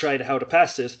second to try how to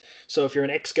pass it. So if you're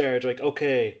an X guard, like,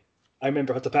 okay, I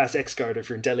remember how to pass X guard. If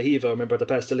you're in De La Riva, I remember how to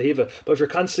pass De La Riva. But if you're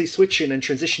constantly switching and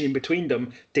transitioning between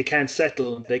them, they can't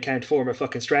settle. They can't form a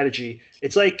fucking strategy.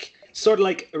 It's like sort of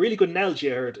like a really good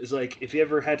analogy I heard is like if you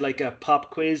ever had like a pop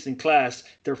quiz in class,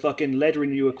 they're fucking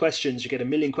lettering you with questions. You get a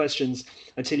million questions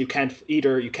until you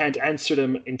can't answer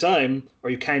them in time or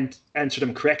you can't answer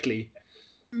them correctly.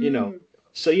 You know.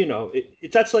 So,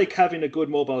 that's like having a good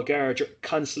mobile guard. You're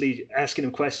constantly asking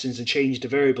them questions and change the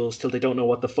variables till they don't know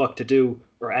what the fuck to do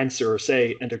or answer or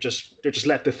say, and they're just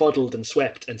left befuddled and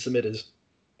swept and submitted.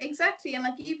 Exactly, and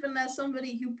like even as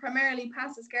somebody who primarily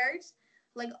passes guards,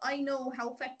 like I know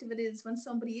how effective it is when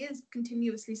somebody is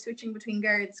continuously switching between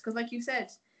guards. Because like you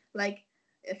said, like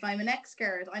if I'm an X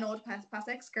guard, I know how to pass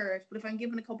X guard, but if I'm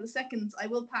given a couple of seconds, I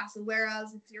will pass it.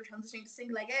 Whereas if you're transitioning to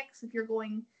single leg X, if you're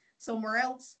going somewhere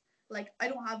else, like I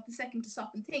don't have the second to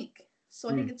stop and think. So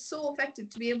I think it's so effective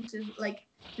to be able to like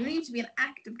you need to be an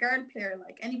active guard player.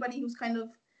 Like anybody who's kind of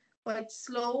quite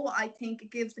slow, I think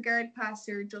it gives the guard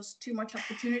passer just too much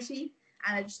opportunity,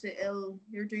 and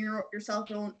you're doing yourself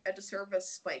a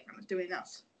disservice by kind of doing that.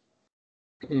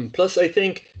 Plus, I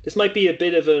think this might be a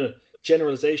bit of a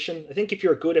generalization. I think if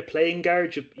you're good at playing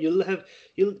guard, you'll.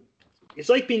 It's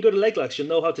like being good at leg locks. You'll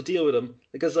know how to deal with them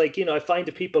because, like, I find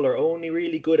that people are only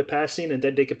really good at passing, and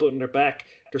then they get put on their back.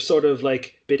 They're sort of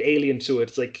like a bit alien to it.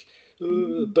 It's like,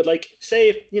 but like, say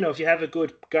if you have a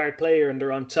good guard player and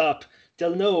they're on top,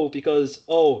 they'll know because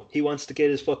he wants to get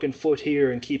his fucking foot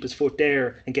here and keep his foot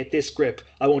there and get this grip.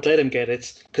 I won't let him get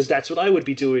it because that's what I would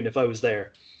be doing if I was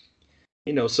there.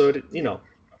 So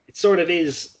it sort of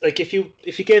is like if you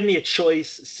gave me a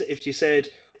choice, if you said,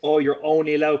 "Oh, you're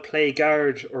only allowed to play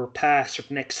guard or pass for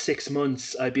the next 6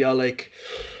 months," I'd be all like,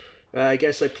 "I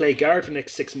guess I'd play guard for the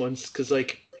next 6 months because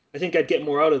like I think I'd get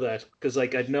more out of that because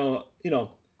like I'd know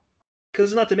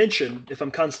because not to mention if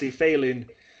I'm constantly failing,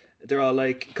 they're all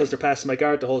like because they're passing my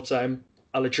guard the whole time,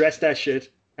 I'll address that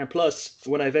shit, and plus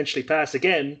when I eventually pass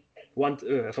again,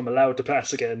 if I'm allowed to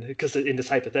pass again, because in this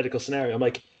hypothetical scenario, I'm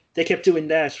like they kept doing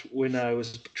that when I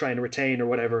was trying to retain or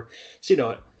whatever.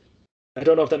 So I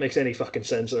don't know if that makes any fucking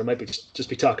sense, or I might be just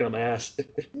be talking on my ass.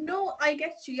 No, I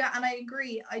get you, yeah, and I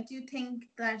agree. I do think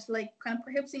that like kind of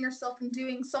prohibiting yourself from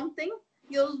doing something,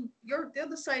 the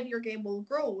other side of your game will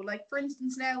grow. Like for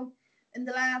instance, now in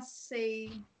the last say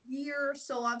year or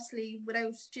so, obviously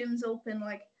without gyms open,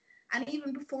 like, and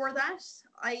even before that,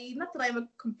 I not that I'm a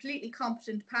completely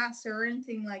competent passer or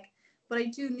anything like, but I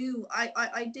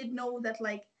did know that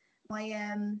like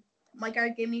my my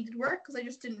guard game needed work because I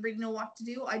just didn't really know what to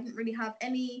do. I didn't really have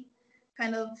any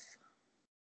kind of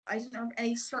I didn't have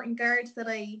any certain guards that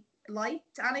I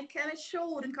liked, and it kind of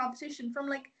showed in competition from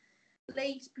like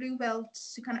late blue belt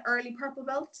to kind of early purple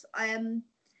belt.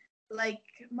 Like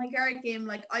my guard game,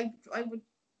 like I would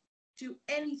do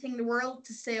anything in the world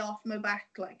to stay off my back,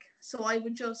 like so I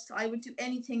would do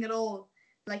anything at all.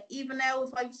 Like even now,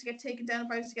 if I was to get taken down,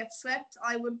 if I was to get swept,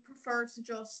 I would prefer to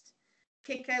just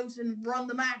kick out and run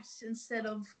the mat instead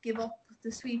of give up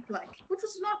the sweep, like, which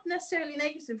was not necessarily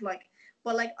negative, like,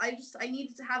 but like I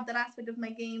needed to have that aspect of my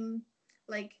game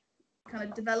like kind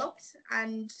of developed.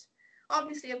 And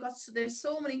obviously there's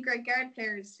so many great guard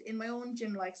players in my own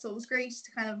gym, like, so it was great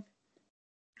to kind of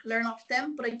learn off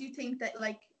them. But I do think that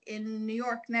like in New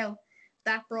York now,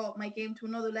 that brought my game to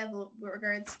another level with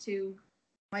regards to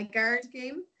my guard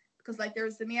game, because like there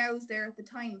was the Meows there at the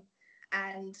time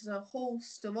and a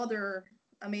host of other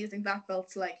amazing black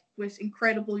belts like with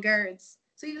incredible guards.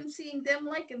 So even seeing them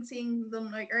like and seeing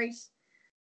them like, right,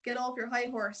 get off your high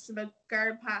horse about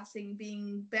guard passing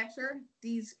being better.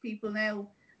 These people now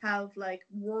have like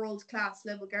world class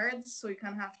level guards, so you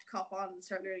kind of have to cop on and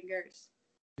start learning guards.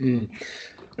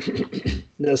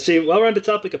 Now, see, while we're on the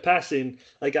topic of passing,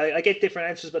 like I get different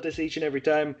answers about this each and every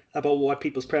time about what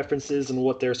people's preferences and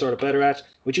what they're sort of better at.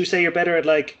 Would you say you're better at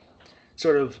like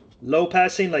sort of low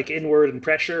passing, like inward and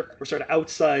pressure, or sort of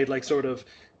outside, like sort of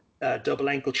double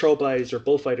ankle throw bys or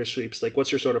bullfighter sweeps? Like,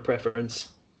 what's your sort of preference?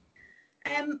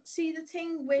 See, the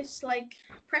thing with like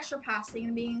pressure passing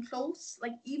and being close,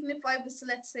 like even if I was to,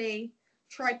 let's say,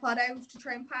 tripod out to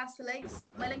try and pass the legs,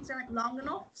 my legs aren't long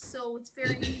enough, so it's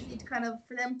very easy to kind of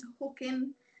for them to hook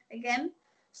in again.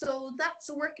 So that's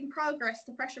a work in progress,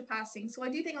 the pressure passing. So I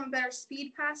do think I'm a better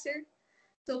speed passer.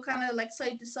 So kind of like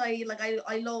side to side, like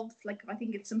I love, like I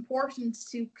think it's important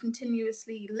to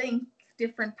continuously link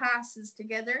different passes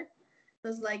together.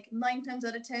 Because like 9 times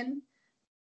out of 10,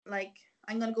 like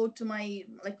I'm gonna go to my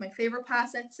favorite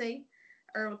pass, let's say,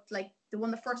 or like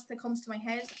the first that comes to my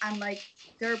head, and like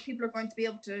there are people are going to be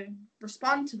able to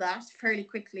respond to that fairly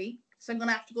quickly. So I'm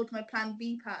gonna have to go to my plan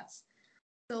B pass.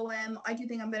 So I do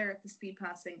think I'm better at the speed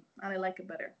passing, and I like it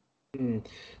better. Do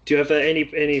you have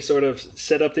any sort of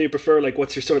setup that you prefer? Like,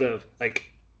 what's your sort of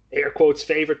like air quotes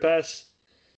favorite pass,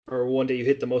 or one that you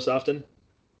hit the most often?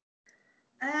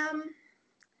 Um,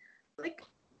 like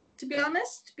to be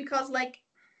honest, because like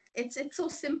it's so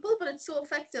simple, but it's so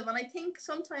effective. And I think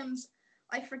sometimes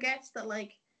I forget that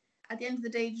like at the end of the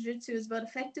day, jiu-jitsu is about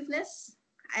effectiveness.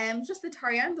 Just the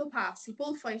Tariando pass, the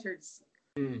bullfighters.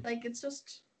 Like it's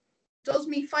just does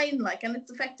me fine, like, and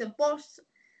it's effective. But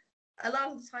a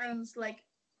lot of the times, like,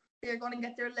 they're going to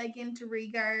get their leg into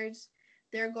regard.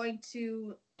 They're going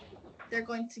to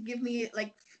give me,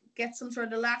 like, get some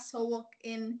sort of lasso hook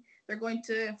in. They're going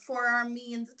to forearm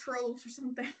me in the throat or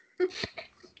something.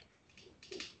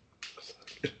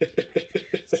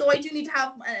 So I do need to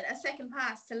have a second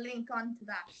pass to link onto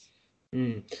that.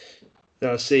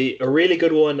 Now, see, a really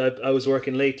good one I was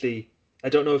working lately. I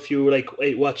don't know if you like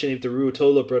watch any of the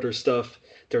Ruotola brothers stuff.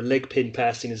 Their leg pin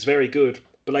passing is very good.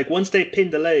 But like once they pin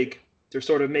the leg, they're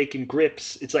sort of making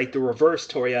grips. It's like the reverse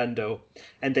Toriando,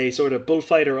 and they sort of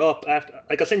bullfighter up after.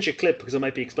 Like I'll send you a clip because I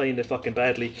might be explaining it fucking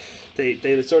badly.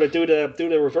 They sort of do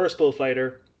the reverse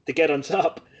bullfighter. They get on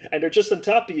top, and they're just on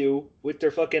top of you with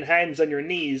their fucking hands on your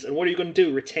knees. And what are you going to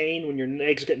do? Retain when your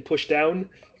legs are getting pushed down?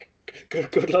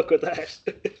 Good luck with that.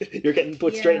 You're getting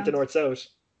put straight into north south.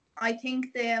 I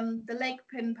think the leg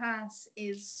pin pass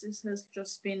has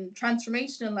just been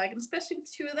transformational, like, and especially with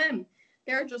the two of them.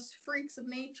 They're just freaks of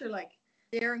nature, like,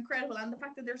 they're incredible, and the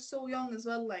fact that they're so young as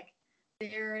well, like,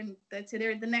 they're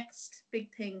the next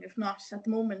big thing, if not at the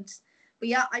moment. But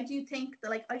yeah, I do think that,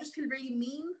 like, I just feel really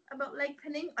mean about leg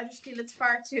pinning. I just feel it's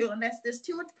far too, unless there's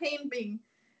too much pain being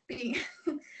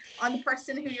on the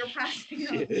person who you're passing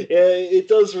on. Yeah, it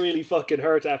does really fucking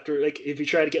hurt after, like, if you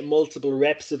try to get multiple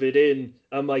reps of it in.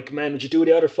 I'm like, man, would you do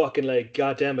the other fucking leg?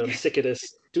 God damn it, I'm sick of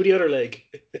this. Do the other leg.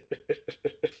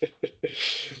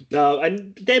 No,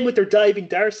 and then with their diving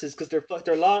darces, because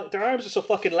they're long, their arms are so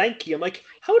fucking lanky. I'm like,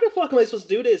 how the fuck am I supposed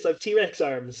to do this? I have T-Rex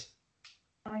arms.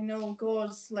 I know,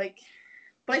 God, like,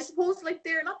 but I suppose, like,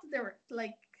 they're not that they're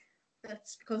like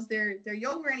that's because they're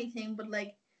young or anything, but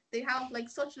like they have like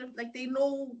such a, like, they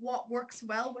know what works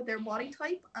well with their body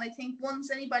type. And I think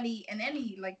once anybody in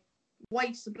any, like,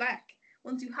 white to black,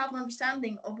 once you have an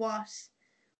understanding of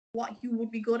what you would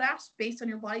be good at based on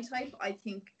your body type, I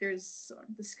think there's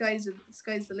the sky's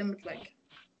the limit, like.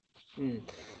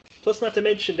 Plus, not to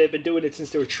mention they've been doing it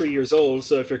since they were 3 years old.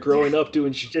 So if you're growing up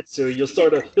doing jiu-jitsu, you'll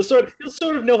sort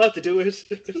of know how to do it.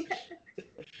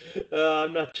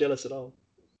 I'm not jealous at all.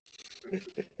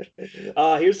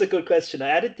 Here's a good question. I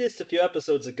added this a few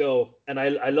episodes ago, and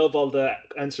I love all the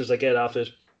answers I get off it.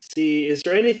 See, is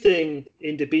there anything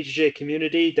in the BJJ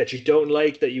community that you don't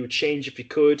like that you would change if you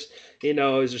could? You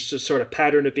know, is there just sort of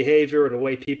pattern of behavior or the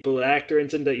way people act or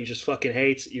anything that you just fucking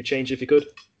hate, you change if you could?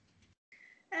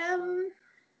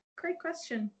 Great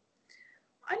question.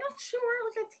 I'm not sure.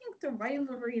 Like, I think the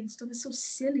rivalry and stuff is so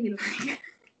silly. Like,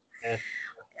 Yeah.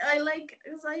 I like,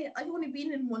 because I've only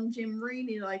been in one gym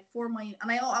really, like, for my,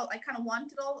 and I kind of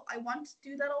wanted I want to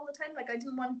do that all the time. Like, I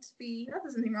didn't want to be,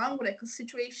 there's nothing wrong with it because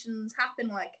situations happen,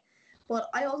 like, but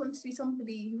I always wanted to be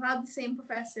somebody who had the same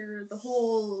professor the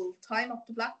whole time up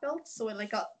to black belt. So I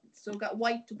got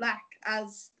white to black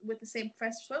as with the same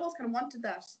professor. So I always kind of wanted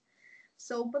that.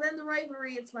 So, but then the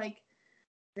rivalry, it's like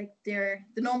they're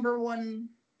the number one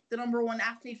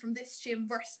athlete from this gym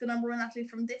versus the number one athlete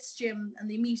from this gym, and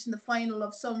they meet in the final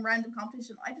of some random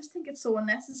competition. I just think it's so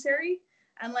unnecessary,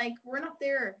 and like, we're not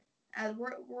there, as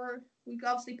we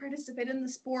obviously participate in the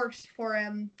sport for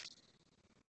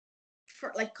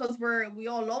like, because we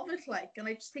all love it, like, and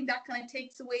I just think that kind of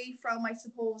takes away from, I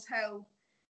suppose, how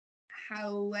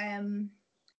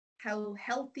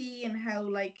healthy and how,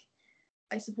 like,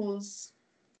 I suppose,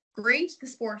 great the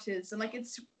sport is, and like, it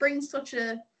brings such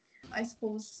a, I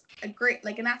suppose, a great,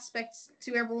 like, an aspect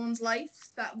to everyone's life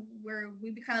that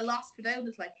we'd be kind of lost without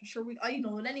it. Like, for sure, I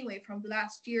know it anyway from the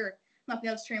last year, not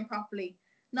being able to train properly,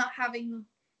 not having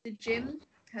the gym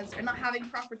or not having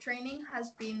proper training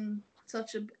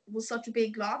was such a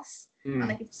big loss. And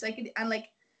like, it's like, and like,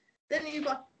 then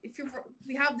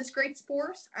we have this great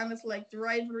sport, and it's like the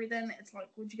rivalry. Then it's like,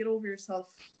 would you get over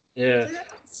yourself? Yeah, so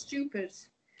that's stupid.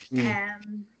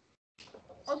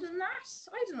 Other than that,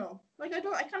 I don't know. Like, I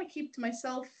kind of keep to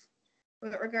myself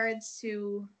with regards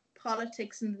to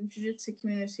politics in the jiu-jitsu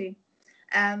community.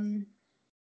 Yeah,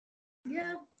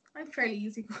 I'm fairly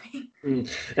easygoing.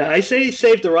 I say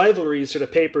save the rivalries for the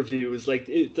pay-per-views, like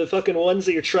the fucking ones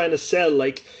that you're trying to sell,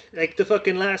 like the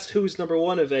fucking last Who's Number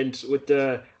One event with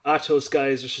the Atos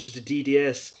guys versus the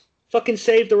DDS. Fucking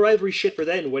save the rivalry shit for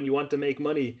then when you want to make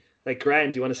money. Like,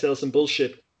 grand, you want to sell some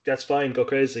bullshit, that's fine, go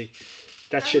crazy.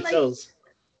 That shit sells.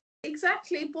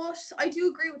 Exactly, but I do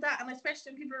agree with that, and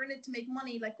especially when people are in it to make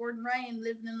money, like Gordon Ryan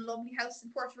living in a lovely house in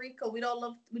Puerto Rico. We'd all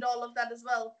love that as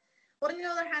well. But on the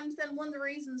other hand, then one of the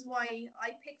reasons why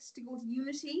I picked to go to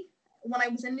Unity when I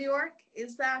was in New York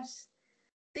is that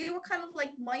they were kind of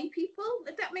like my people,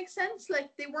 if that makes sense.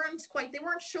 Like, they weren't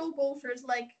showboaters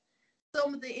like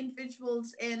some of the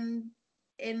individuals in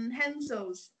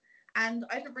Henzo's. And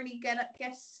I didn't really get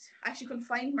I actually couldn't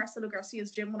find Marcelo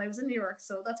Garcia's gym when I was in New York,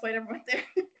 so that's why I never went there.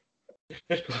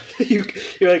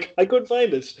 You're like, I couldn't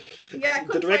find it. Yeah, I The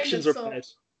couldn't directions find were it, so bad.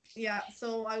 yeah,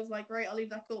 so I was like, right, I'll leave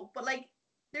that go. But like,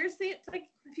 like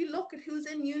if you look at who's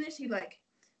in Unity, like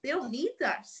they don't need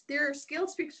that. Their skill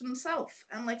speaks for themselves,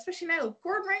 and like especially now,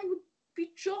 Gordon Ryan would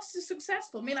be just as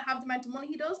successful. May not have the amount of money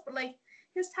he does, but like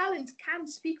his talent can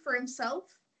speak for himself.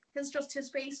 His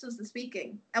face does the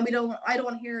speaking, and I don't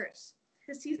want to hear it.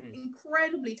 He's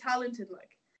incredibly talented,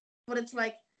 like, but it's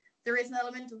like there is an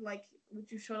element of like, would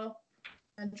you shut up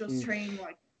and just train,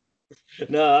 like.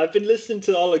 No, I've been listening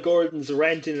to all of Gordon's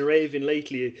ranting and raving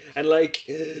lately, and like,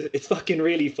 it's fucking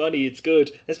really funny. It's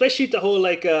good, especially the whole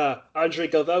like Andre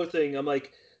Galvao thing. I'm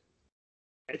like,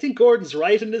 I think Gordon's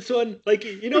right in this one. Like,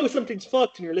 something's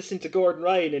fucked, and you're listening to Gordon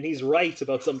Ryan, and he's right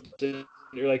about something. And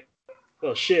you're like,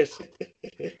 well, shit.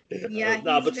 Yeah,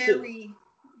 nah, but still.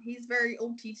 he's very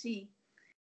OTT.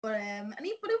 But but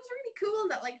it was really cool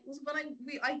that like was when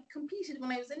I competed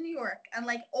when I was in New York, and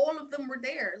like all of them were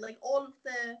there. Like all of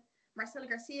the Marcelo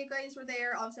Garcia guys were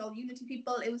there, obviously all Unity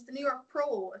people. It was the New York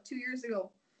Pro 2 years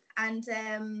ago, and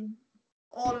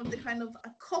all of the kind of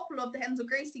a couple of the Henzo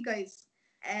Gracie guys,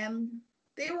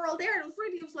 they were all there.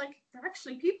 It was like they're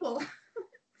actually people.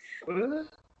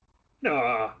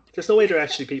 No, there's no way they're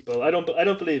actually people. I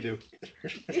don't believe you.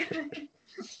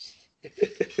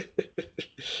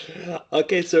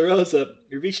 Okay, so Rosa,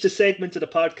 we reached a segment of the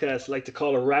podcast I like to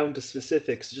call Around the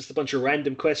Specifics. Just a bunch of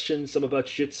random questions, some about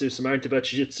jiu-jitsu, some aren't about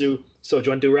jiu-jitsu. So do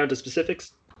you want to do Around the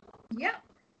Specifics? Yeah.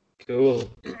 Cool.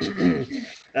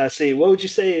 See, what would you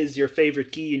say is your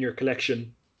favorite gi in your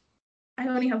collection? I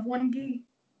only have one gi.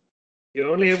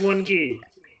 You only have one gi?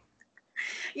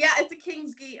 Yeah, it's a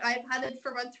King's gi. I've had it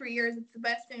for about 3 years. It's the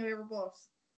best thing I've ever bought.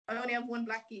 I only have one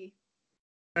black gi.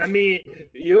 I mean,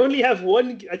 you only have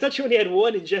one. I thought you only had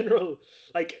one in general.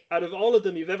 Like, out of all of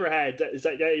them you've ever had, that's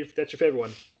your favorite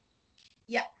one?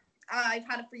 Yeah, I've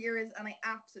had it for years and I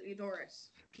absolutely adore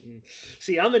it.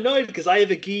 See, I'm annoyed because I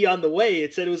have a gi on the way.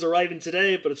 It said it was arriving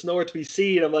today, but it's nowhere to be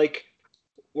seen. I'm like,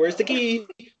 where's the gi?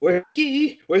 Where's the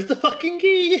gi? Where's the fucking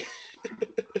gi?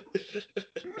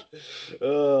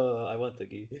 Oh, I want the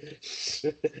gi.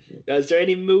 Is there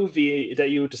any movie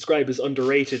that you would describe as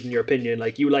underrated in your opinion?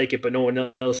 Like you like it, but no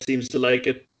one else seems to like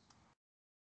it?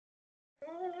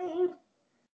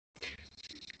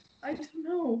 I don't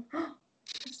know.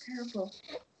 That's terrible.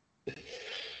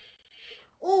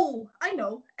 Oh, I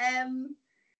know.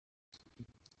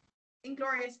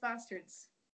 Inglourious Basterds.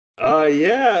 Oh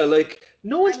yeah, like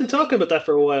no one's been talking about that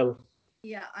for a while.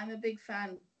 Yeah, I'm a big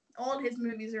fan. All his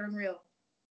movies are unreal.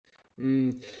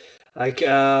 Okay,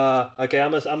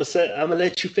 I'm gonna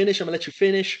let you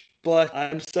finish. But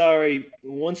I'm sorry.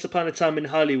 Once Upon a Time in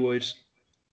Hollywood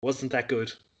wasn't that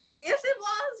good. Yes, it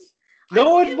was.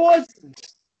 No, it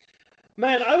wasn't.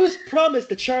 Man, I was promised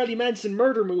the Charlie Manson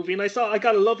murder movie, and I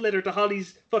got a love letter to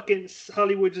Holly's fucking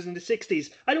Hollywood in the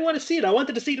 '60s. I didn't want to see it. I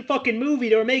wanted to see the fucking movie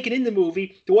they were making in the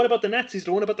movie. The one about the Nazis,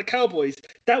 the one about the cowboys.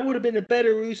 That would have been a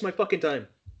better use of my fucking time.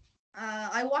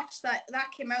 I watched that.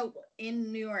 That came out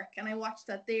in New York, and I watched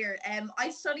that there. I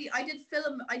studied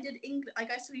English.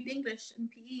 Like I studied English and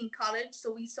PE in college,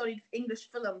 so we studied English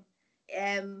film.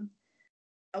 And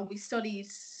we studied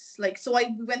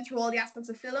we went through all the aspects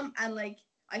of film, and like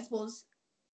I suppose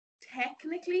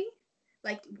technically,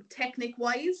 like technique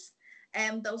wise,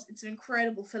 it's an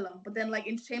incredible film. But then like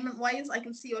entertainment wise, I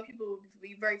can see why people would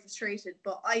be very frustrated.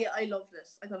 But I loved it.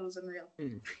 I thought it was unreal.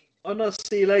 Oh no,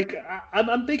 see, like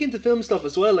I'm big into film stuff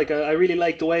as well. Like I really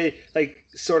like the way like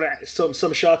sort of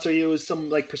some shots are used, some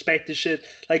like perspective shit.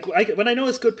 Like when I know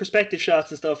it's good perspective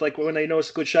shots and stuff, like when I know it's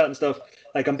a good shot and stuff,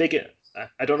 like I'm big.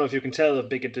 I don't know if you can tell I'm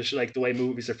big into like the way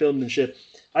movies are filmed and shit.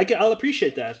 I'll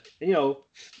appreciate that. And,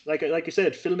 like you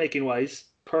said, filmmaking wise,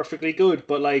 perfectly good.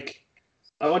 But like,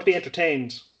 I want to be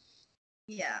entertained.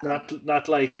 Yeah. Not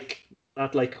like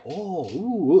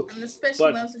ooh. And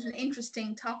especially when it was such an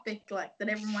interesting topic, like that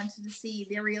everyone wanted to see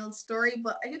the real story.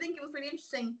 But I do think it was really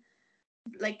interesting,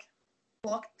 like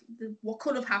what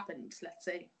could have happened. Let's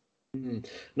say.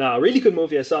 No, a really good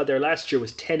movie I saw there last year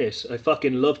was Tenet. I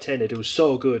fucking love Tenet. It was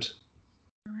so good.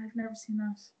 I've never seen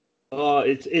that. Oh,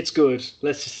 it's good.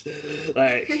 Let's just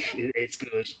like it's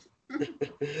good.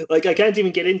 Like I can't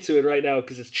even get into it right now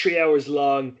because it's 3 hours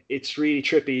long. It's really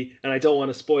trippy, and I don't want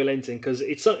to spoil anything because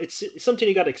it's something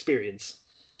you got to experience.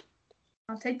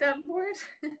 I'll take that on board.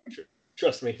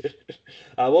 Trust me.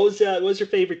 What was your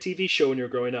favorite TV show when you were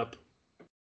growing up?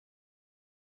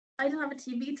 I didn't have a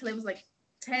TV till I was like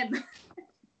 10.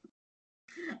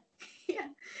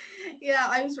 Yeah.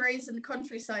 I was raised in the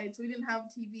countryside, so we didn't have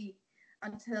TV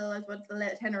until I was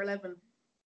about 10 or 11.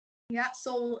 Yeah,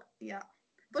 so yeah.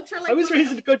 But you're I like was when raised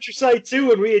in the countryside too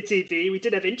when we had TV. We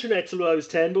didn't have internet till I was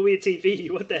 10, but we had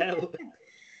TV. What the hell?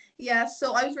 yeah,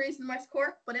 so I was raised in West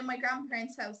Cork, but in my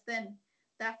grandparents' house then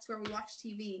that's where we watched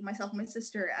TV, myself and my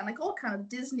sister, and like all kind of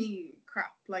Disney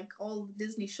crap, like all the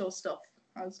Disney show stuff.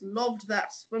 I was loved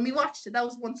that. When we watched it, that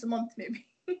was once a month maybe.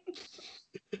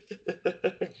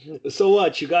 So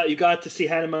what? You got to see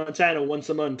Hannah Montana once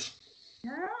a month.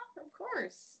 Yeah, of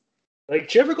course. Like,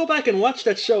 do you ever go back and watch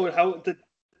that show and how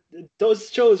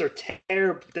those shows are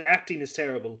terrible? The acting is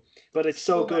terrible, but it's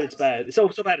so So good, it's bad. bad. It's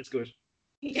so bad, it's good.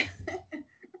 Yeah.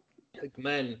 Like,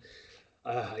 man,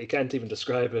 you can't even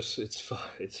describe it. It's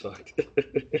fucked.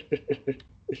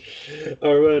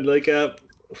 Or man, like, what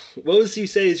would you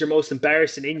say is your most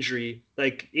embarrassing injury?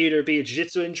 Like, either be a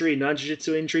jiu-jitsu injury,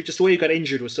 non-jiu-jitsu injury. Just the way you got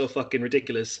injured was so fucking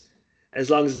ridiculous. As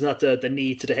long as it's not the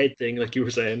knee to the head thing, like you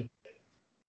were saying.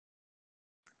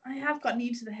 I have got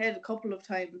knee to the head a couple of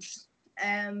times.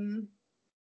 I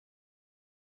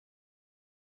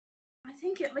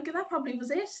think it like that probably was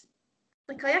it.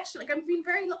 Like I actually like I've been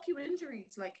very lucky with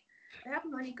injuries. Like I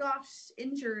haven't really got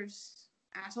injured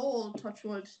at all, touch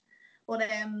wood. But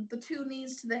the 2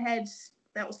 knees to the head,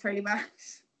 that was fairly bad.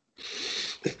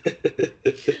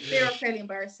 They were fairly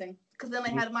embarrassing. Because then I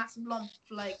had a massive lump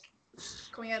like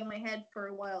coming out of my head for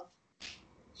a while.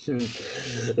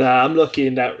 Nah, I'm lucky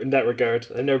in that regard.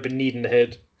 I've never been kneed in the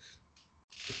head.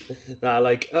 Nah,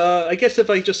 like I guess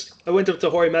if I went up to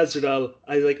Jorge Masvidal,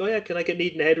 I was like, oh yeah, can I get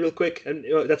kneed in the head real quick? And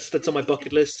that's on my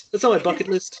bucket list. That's on my bucket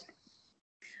list.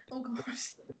 Oh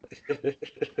gosh.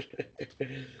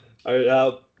 All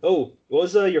right, what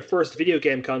was your first video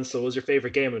game console? What was your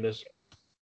favorite game in it?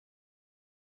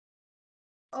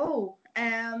 Oh,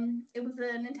 it was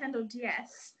a Nintendo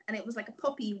DS, and it was like a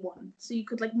puppy one, so you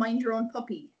could like mind your own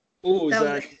puppy. Oh, was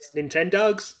That was that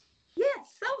Nintendogs?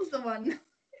 Yes, that was the one.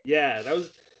 Yeah, that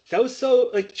was so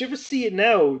like. Did you ever see it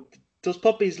now? Those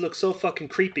puppies look so fucking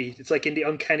creepy. It's like in the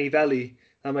uncanny valley.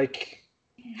 I'm like,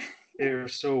 they're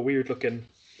so weird looking.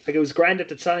 Like it was grand at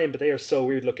the time, but they are so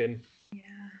weird looking. Yeah.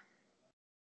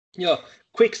 Yeah.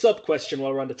 Quick sub question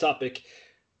while we're on the topic.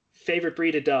 Favorite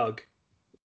breed of dog?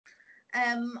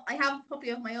 I have a puppy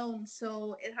of my own,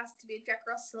 so it has to be a Jack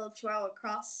Russell Chihuahua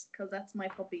cross because that's my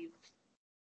puppy.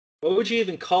 What would you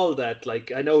even call that?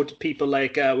 Like I know people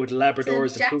like with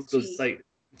Labradors and poodles. Jackchi.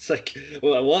 It's like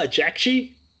what a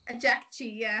Jackchi? A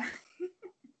Jackchi, yeah.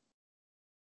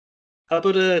 How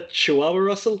about a Chihuahua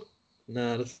Russell?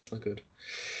 No, that's not good.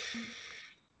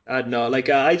 I don't know. Like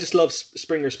I just love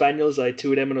Springer Spaniels. I had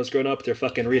 2 of them when I was growing up. They're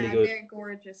fucking really good. They're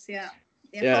gorgeous, yeah.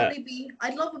 Yeah. Probably be.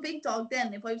 I'd love a big dog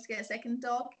then. If I was to get a second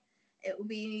dog, it would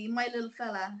be my little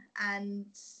fella and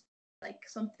like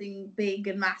something big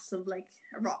and massive, like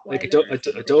a Rottweiler. Like a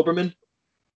Doberman.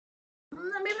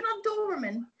 Maybe not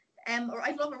Doberman. Or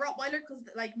I'd love a Rottweiler because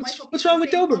like my puppy. What's wrong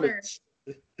with Dobermans?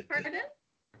 Pardon?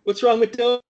 What's wrong with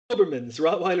Dobermans?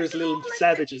 Rottweilers, little like,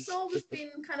 savages. It's always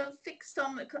been kind of fixed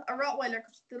on a Rottweiler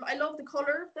because I love the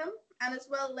color of them, and as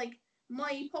well, like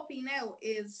my puppy now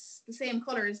is the same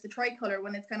color as the tricolor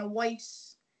when it's kind of white,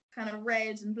 kind of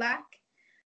red and black.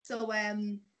 So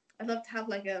I'd love to have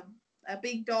like a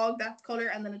big dog that color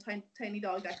and then a tiny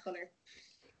dog that color.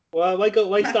 Well,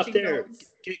 why stop there? Dogs.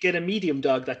 Get a medium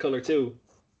dog that color too.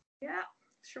 Yeah,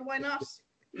 sure, why not?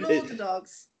 Loads of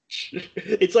dogs.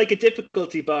 It's like a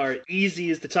difficulty bar.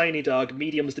 Easy is the tiny dog,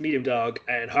 medium is the medium dog,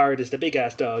 and hard is the big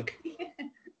ass dog.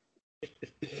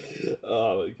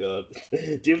 Oh my god!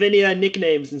 Do you have any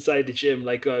nicknames inside the gym?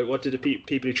 Like, what do the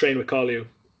people you train with call you?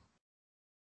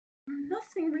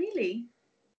 Nothing really.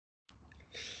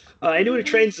 Anyone who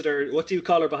trains with her, what do you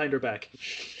call her behind her back?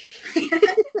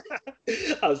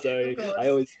 I'm sorry. I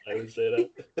always say that.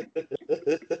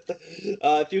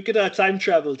 If you could time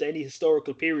travel to any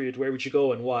historical period, where would you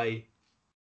go and why?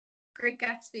 Great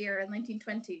Gatsby era,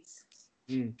 1920s.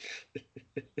 Mm.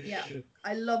 Yeah,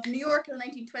 I love New York in the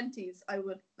 1920s. I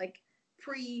would like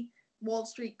pre-Wall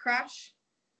Street crash.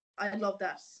 I love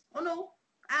that. Oh no,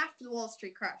 after the Wall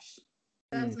Street crash.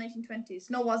 That was 1920s.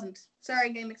 No, it wasn't. Sorry,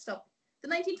 I got mixed up. The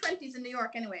 1920s in New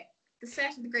York, anyway. The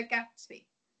set of the Great Gatsby.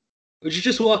 Would you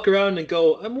just walk around and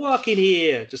go, "I'm walking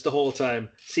here," just the whole time?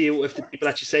 See if the people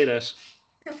actually say that.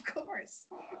 Of course.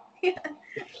 Yeah.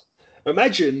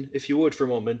 Imagine, if you would, for a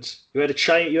moment, you had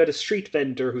a street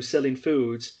vendor who's selling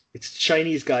foods. It's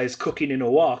Chinese guys cooking in a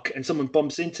wok, and someone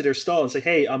bumps into their stall and say,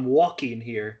 "Hey, I'm walking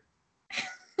here."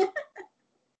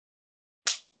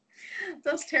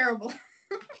 That's terrible.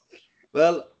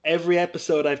 Well, every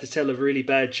episode I have to tell a really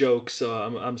bad joke, so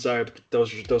I'm sorry, but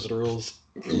those are the rules.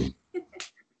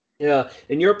 Yeah,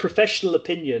 in your professional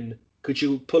opinion, could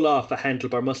you pull off a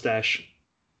handlebar mustache?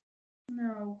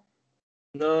 No.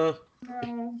 No.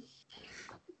 No.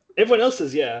 Everyone else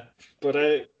says yeah, but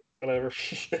whatever.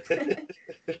 See,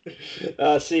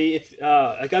 if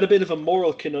I got a bit of a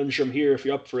moral conundrum here. If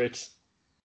you're up for it,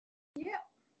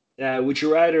 Yeah. would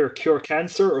you rather cure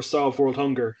cancer or solve world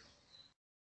hunger?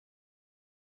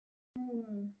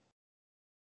 Hmm.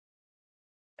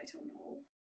 I don't know.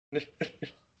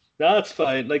 No, it's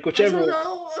fine. Like I don't whichever.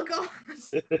 know. Oh god,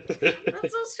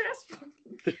 that's so stressful.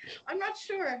 I'm not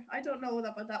sure. I don't know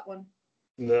about that one.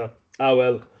 No. Ah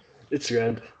well, it's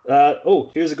grand.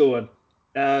 Oh, here's a good one.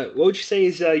 What would you say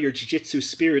is your jiu-jitsu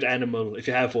spirit animal, if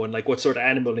you have one? Like what sort of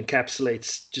animal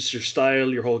encapsulates just your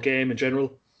style, your whole game in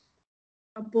general?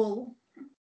 A bull.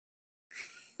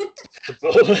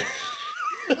 Bull.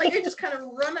 Like I just kind of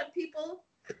run at people,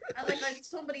 and like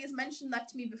somebody has mentioned that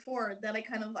to me before that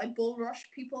I bull rush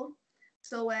people.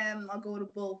 So I'll go to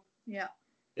bull. Yeah.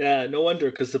 Yeah, no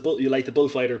wonder, because the bull you like the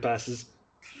bullfighter passes.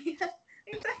 Yeah.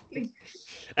 Exactly.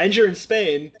 And you're in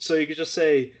Spain, so you could just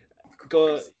say Of go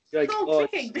course. like So oh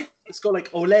fitting. let's go like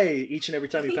ole each and every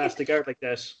time you pass the guard like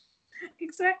that.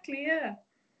 Exactly. Yeah.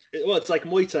 Well, it's like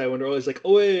Muay Thai when they're always like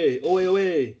oe oe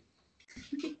oe.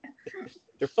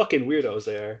 They're fucking weirdos.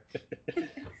 They are.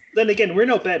 Then again, we're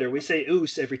no better. We say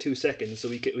oos every 2 seconds, so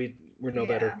we're no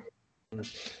better. Yeah.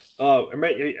 Oh, I'm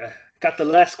ready. Got the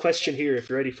last question here. If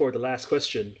you're ready for the last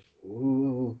question.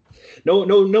 Ooh. No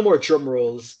more drum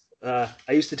rolls. I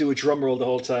used to do a drum roll the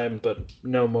whole time, but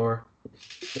no more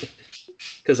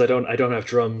because I don't have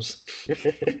drums.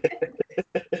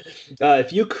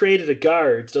 If you created a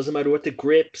guard, doesn't matter what the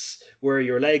grips, where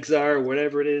your legs are,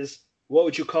 whatever it is, what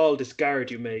would you call this guard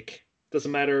you make?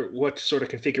 Doesn't matter what sort of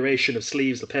configuration of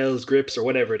sleeves, lapels, grips, or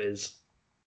whatever it is.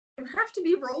 It would have to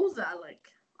be Rosa, like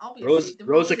obviously Rose, the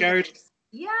Rosa Rosa guard. guards.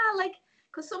 Yeah, like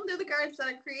because some of the other guards that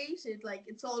I created, like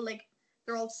it's all like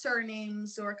they're all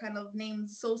surnames or kind of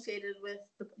names associated with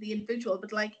the individual,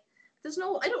 but like there's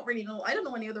no, I don't really know. I don't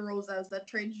know any other Rosas that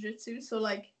train jiu-jitsu, so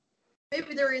like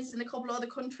maybe there is in a couple of other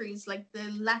countries, like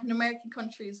the Latin American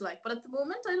countries, like. But at the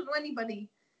moment, I don't know anybody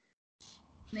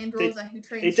named They, Rosa who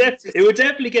trains jiu-jitsu. it would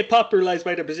definitely get popularized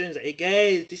by the Brazilians. Hey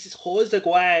guys, this is Rosa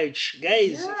Guard.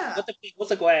 Guys, Yeah. what the fuck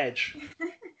Rosa Guard?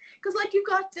 Because like you've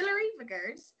got De La Riva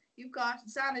guards, you've got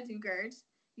Xanadu guards,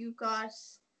 you've got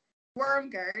Worm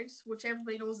guards, which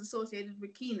everybody knows is associated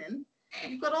with Keenan.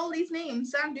 You've got all these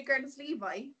names. Xanadu guard is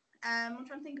Levi. I'm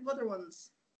trying to think of other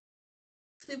ones.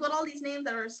 So you've got all these names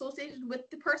that are associated with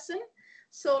the person.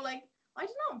 So like I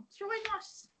don't know. Sure, why not?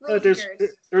 Rosa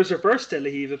guards. There's reverse De La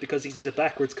Riva because he's the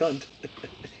backwards cunt.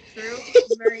 True.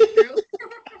 Very true.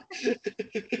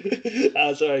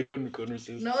 Sorry, I couldn't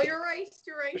resist. No, you're right.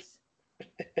 You're right.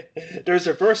 There's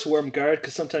reverse worm guard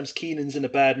because sometimes Keenan's in a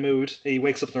bad mood. He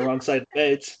wakes up on the wrong side of the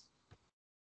bed.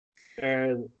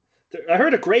 I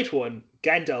heard a great one,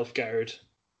 Gandalf guard,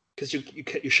 because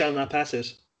you shall not pass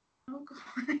it. Oh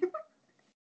god.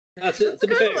 That's a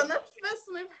good one. That's the best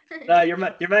one I've heard.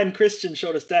 Your man Christian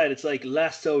showed us that. It's like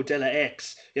lasso de la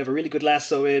X. You have a really good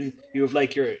lasso in. You have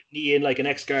like your knee in like an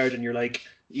X guard, and you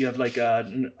have like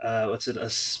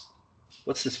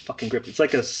what's this fucking grip? It's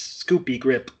like a scoopy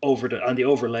grip on the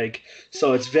overleg.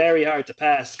 So it's very hard to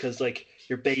pass because like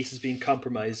your base is being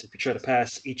compromised if you try to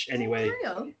pass each anyway.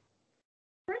 Real.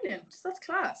 Brilliant. That's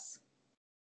class.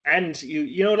 And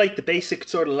you know like the basic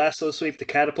sort of lasso sweep, the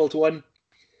catapult one.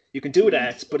 You can do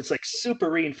that, but it's like super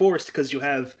reinforced because you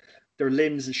have their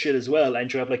limbs and shit as well,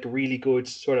 and you have like a really good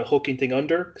sort of hooking thing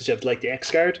under because you have like the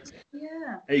X guard.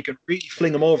 Yeah. And you can really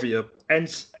fling them over you. And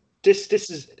this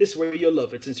is where you'll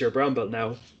love it since you're a brown belt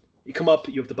now. You come up,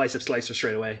 you have the bicep slicer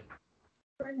straight away.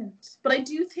 Brilliant. But I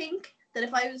do think that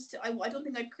if I was to, I don't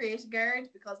think I'd create a guard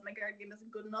because my guard game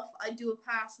isn't good enough. I'd do a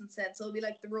pass instead, so it'll be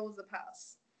like the Rosa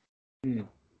pass. Yeah.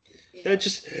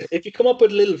 Just if you come up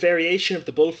with a little variation of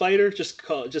the bullfighter, just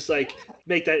like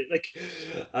make that like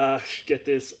get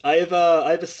this. I have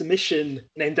a submission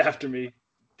named after me,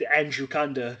 the Andrew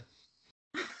Conda.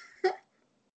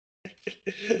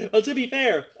 Well, to be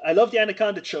fair, I love the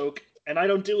anaconda choke, and I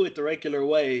don't do it the regular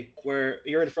way where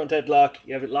you're in a front headlock,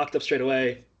 you have it locked up straight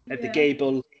away at the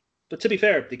gable. But to be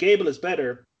fair, the gable is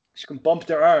better. You can bump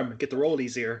their arm and get the roll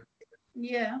easier.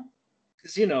 Yeah.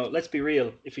 Because, let's be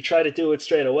real. If you try to do it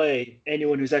straight away,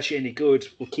 anyone who's actually any good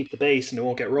will keep the base and they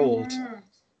won't get rolled. Mm-hmm.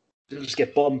 They'll just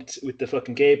get bumped with the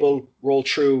fucking gable, roll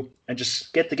through, and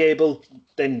just get the gable,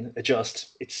 then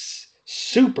adjust. It's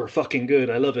super fucking good.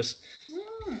 I love it.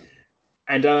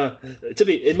 And to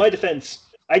be in my defense,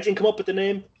 I didn't come up with the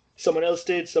name. Someone else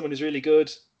did. Someone who's really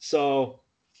good. So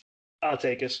I'll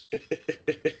take it.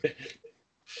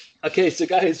 Okay, so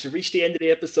guys, we reached the end of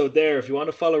the episode there. If you want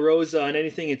to follow Rosa on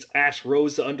anything, it's at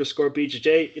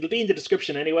Rosa_BJJ. It'll be in the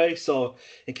description anyway. So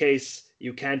in case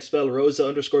you can't spell Rosa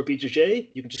 _ BJJ,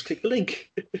 you can just click the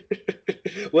link.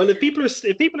 Well, if people are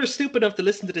stupid enough to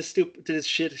listen to this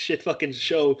shit fucking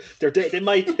show, they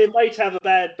might have a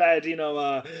bad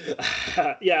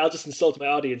yeah, I'll just insult my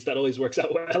audience. That always works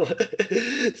out well.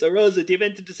 So Rosa, do you have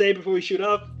anything to say before we shoot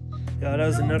off? Yeah, that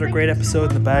was another great episode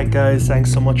in the bag, guys.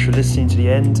 Thanks so much for listening to the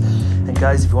end. And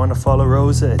guys, if you want to follow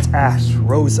Rosa, it's at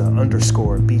Rosa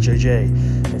 _ BJJ.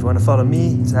 And if you want to follow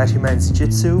me, it's at Humanity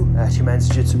Jitsu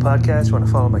Podcast. If you want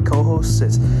to follow my co-hosts,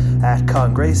 it's at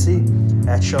Con Gracie,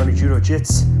 at Shawnee Judo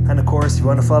Jits. And of course, if you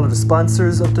want to follow the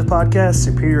sponsors of the podcast,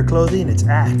 Superior Clothing, it's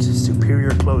at Superior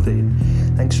Clothing.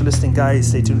 Thanks for listening, guys.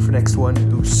 Stay tuned for next one.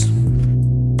 Oos.